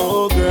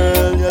 Oh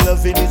girl, your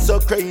loving is so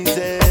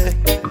crazy.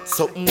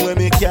 Something where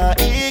me can't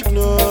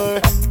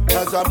ignore.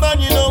 As a man,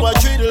 you know I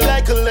treat her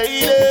like a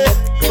lady.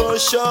 For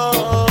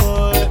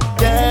sure.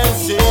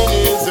 Dancing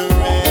is the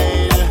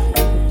rain.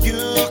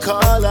 You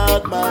call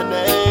out my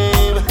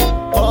name.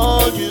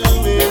 Hold you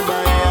in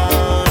my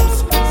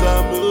arms. The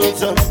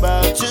mood's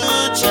about to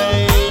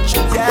change.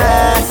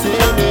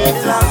 Dancing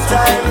is the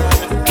time.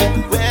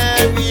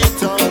 Where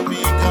it all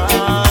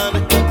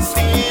began.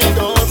 Still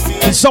don't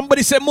feel. Did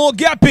somebody say more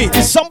gappy?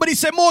 Did somebody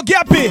say more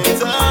gappy?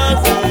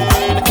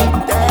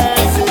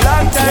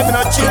 Long time in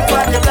a chill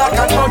on the black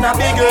and run a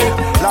bigger.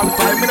 Long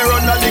time in a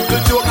run a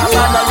little joke and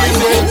man a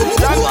living.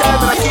 Long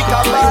time in a kick a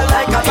ball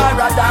like a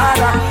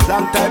Maradona.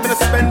 Long time in a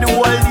spend the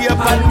whole day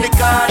upon the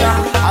corner.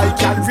 I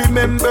can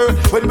remember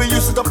when we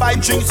used to buy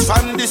drinks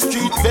from the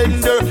street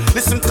vendor.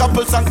 Listen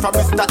couple songs from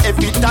Mr.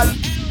 Evitan.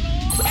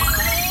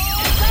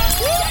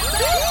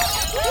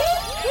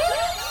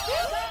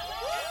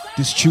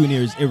 This tune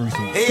here is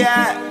everything.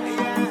 Yeah.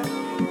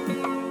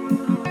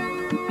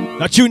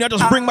 That tune here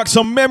just bring back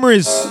some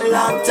memories.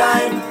 Long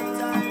time.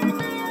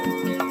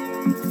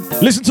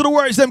 Listen to the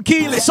words, them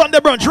keen. Sunday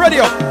Brunch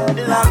Radio.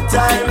 Long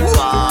time.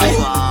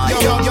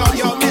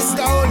 Yo,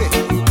 Mista Hooli.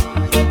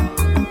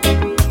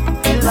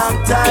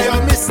 Long time.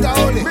 Yo, Mista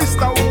Hooli.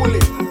 Mista Hooli.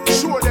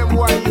 Show them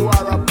why you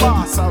are a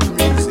boss of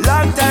music.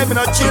 Long time in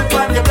a chill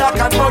on the black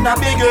and run a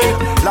bigger.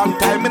 Long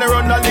time in a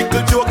run a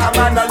little joke and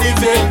man a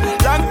living.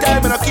 Long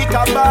time in a kick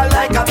a ball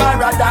like a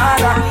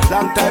Maradona.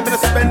 Long time in a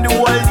spend the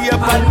whole day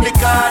upon the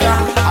corner.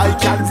 I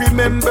can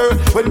remember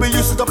when we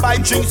used to buy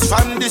drinks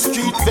from the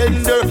street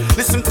vendor.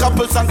 Listen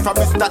couple songs from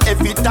Mr.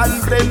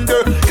 Evitan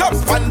Blender. Come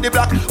on the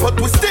block, but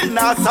we still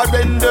not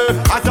surrender.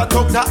 As a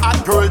talk to a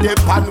girl, they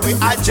pan we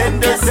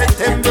agenda.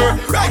 September,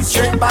 right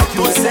straight back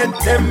to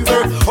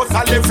September.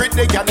 Hustle every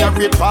day and a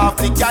rip off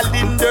the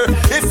calendar.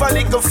 If a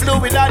little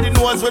fluid on the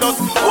nose with us,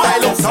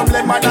 while up some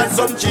lemon and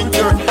some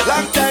ginger.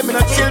 Long time in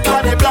a chill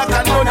on the block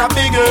and run a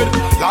bigger.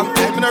 Long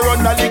time in a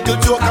run a little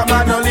joke a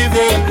man a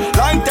living.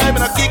 Long time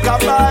in a kick a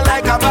ball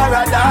like a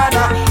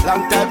Maradona.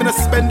 Long time in a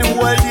spend the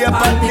whole day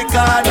upon the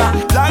corner.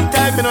 Long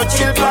time in a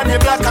chill on the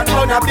block and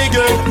run a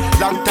bigger.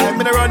 Long time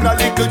in a run a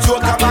little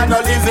joke a man a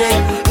living.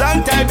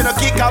 Long time in a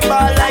kick a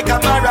ball like a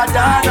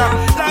Maradona.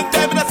 Long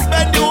time in a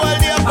spend the whole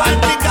day upon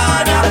the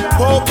corner.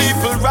 Oh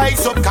people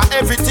rise up, cause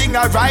everything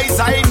arise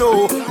I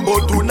know.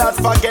 But do not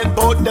forget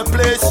about the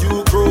place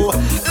you grow.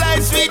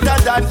 Life sweeter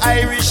than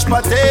Irish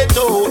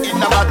potato. It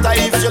no matter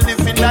if you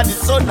live in the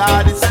sun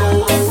or the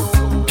snow.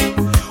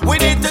 We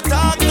need to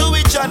talk to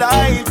each other.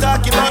 I ain't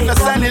talking about the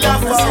cellular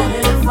phone.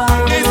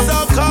 It's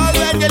so cold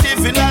when you're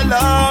living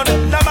alone.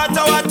 No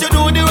matter what you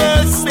do, the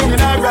world's spinning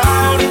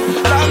around.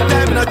 Long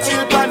time in a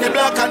chill on the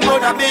block and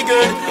run a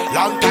bigger.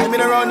 Long time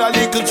in a run a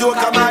little joke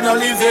a man a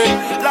living.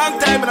 Long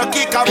time in a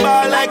kick a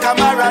ball like a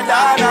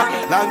Maradona.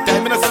 Long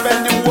time in a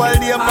spend the whole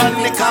day upon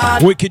the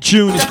card. Wicked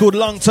tune, it's called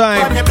Long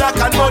Time. On the block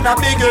and run a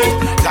bigger.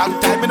 Long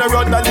time in a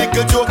run a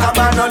little joke a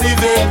man a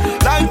living.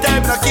 Long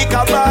time in a kick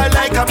a ball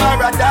like a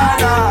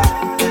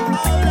Maradona.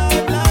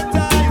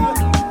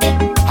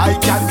 I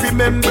can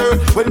remember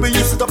when we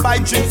used to buy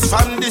drinks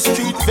from the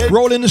street vendor.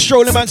 Rolling the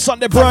strolling man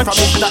Sunday Brunch. From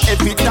Mr.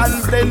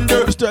 Evitan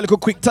Blender. Just do a little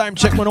quick time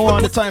check when I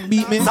want the time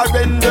beat me.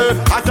 Surrender.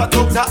 As I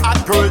talk to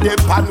a girl, they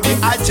pan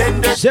with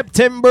agenda.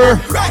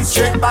 September. Right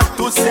straight back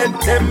to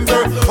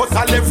September.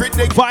 Hustle every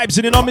day. Vibes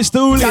in on Mista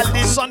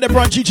Hooli. Sunday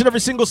Brunch each and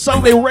every single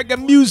Sunday. Reggae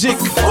music.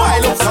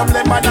 While up some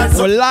lemon and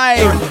some. We're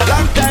live.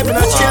 Long time in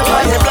a chill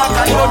by the block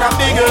and run a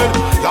bigger.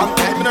 Long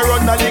time in a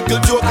run a little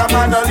joke a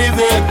man a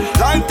living.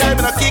 Long time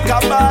in a kick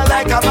a ball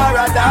like a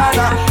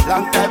Maradona.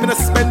 Long time in a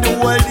spend the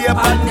whole day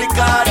upon the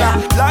corner.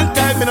 Long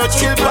time in a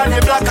chill by the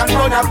block and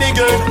run a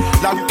bigger.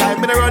 Long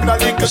time in a run a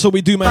little. That's what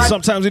we do, man.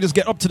 Sometimes we just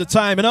get up to the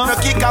time, you know.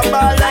 Kick a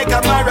ball like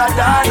a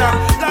Maradona.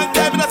 Long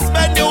time in a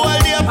spend the whole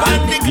day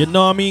upon the. You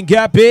know what I mean,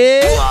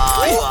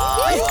 Gappy?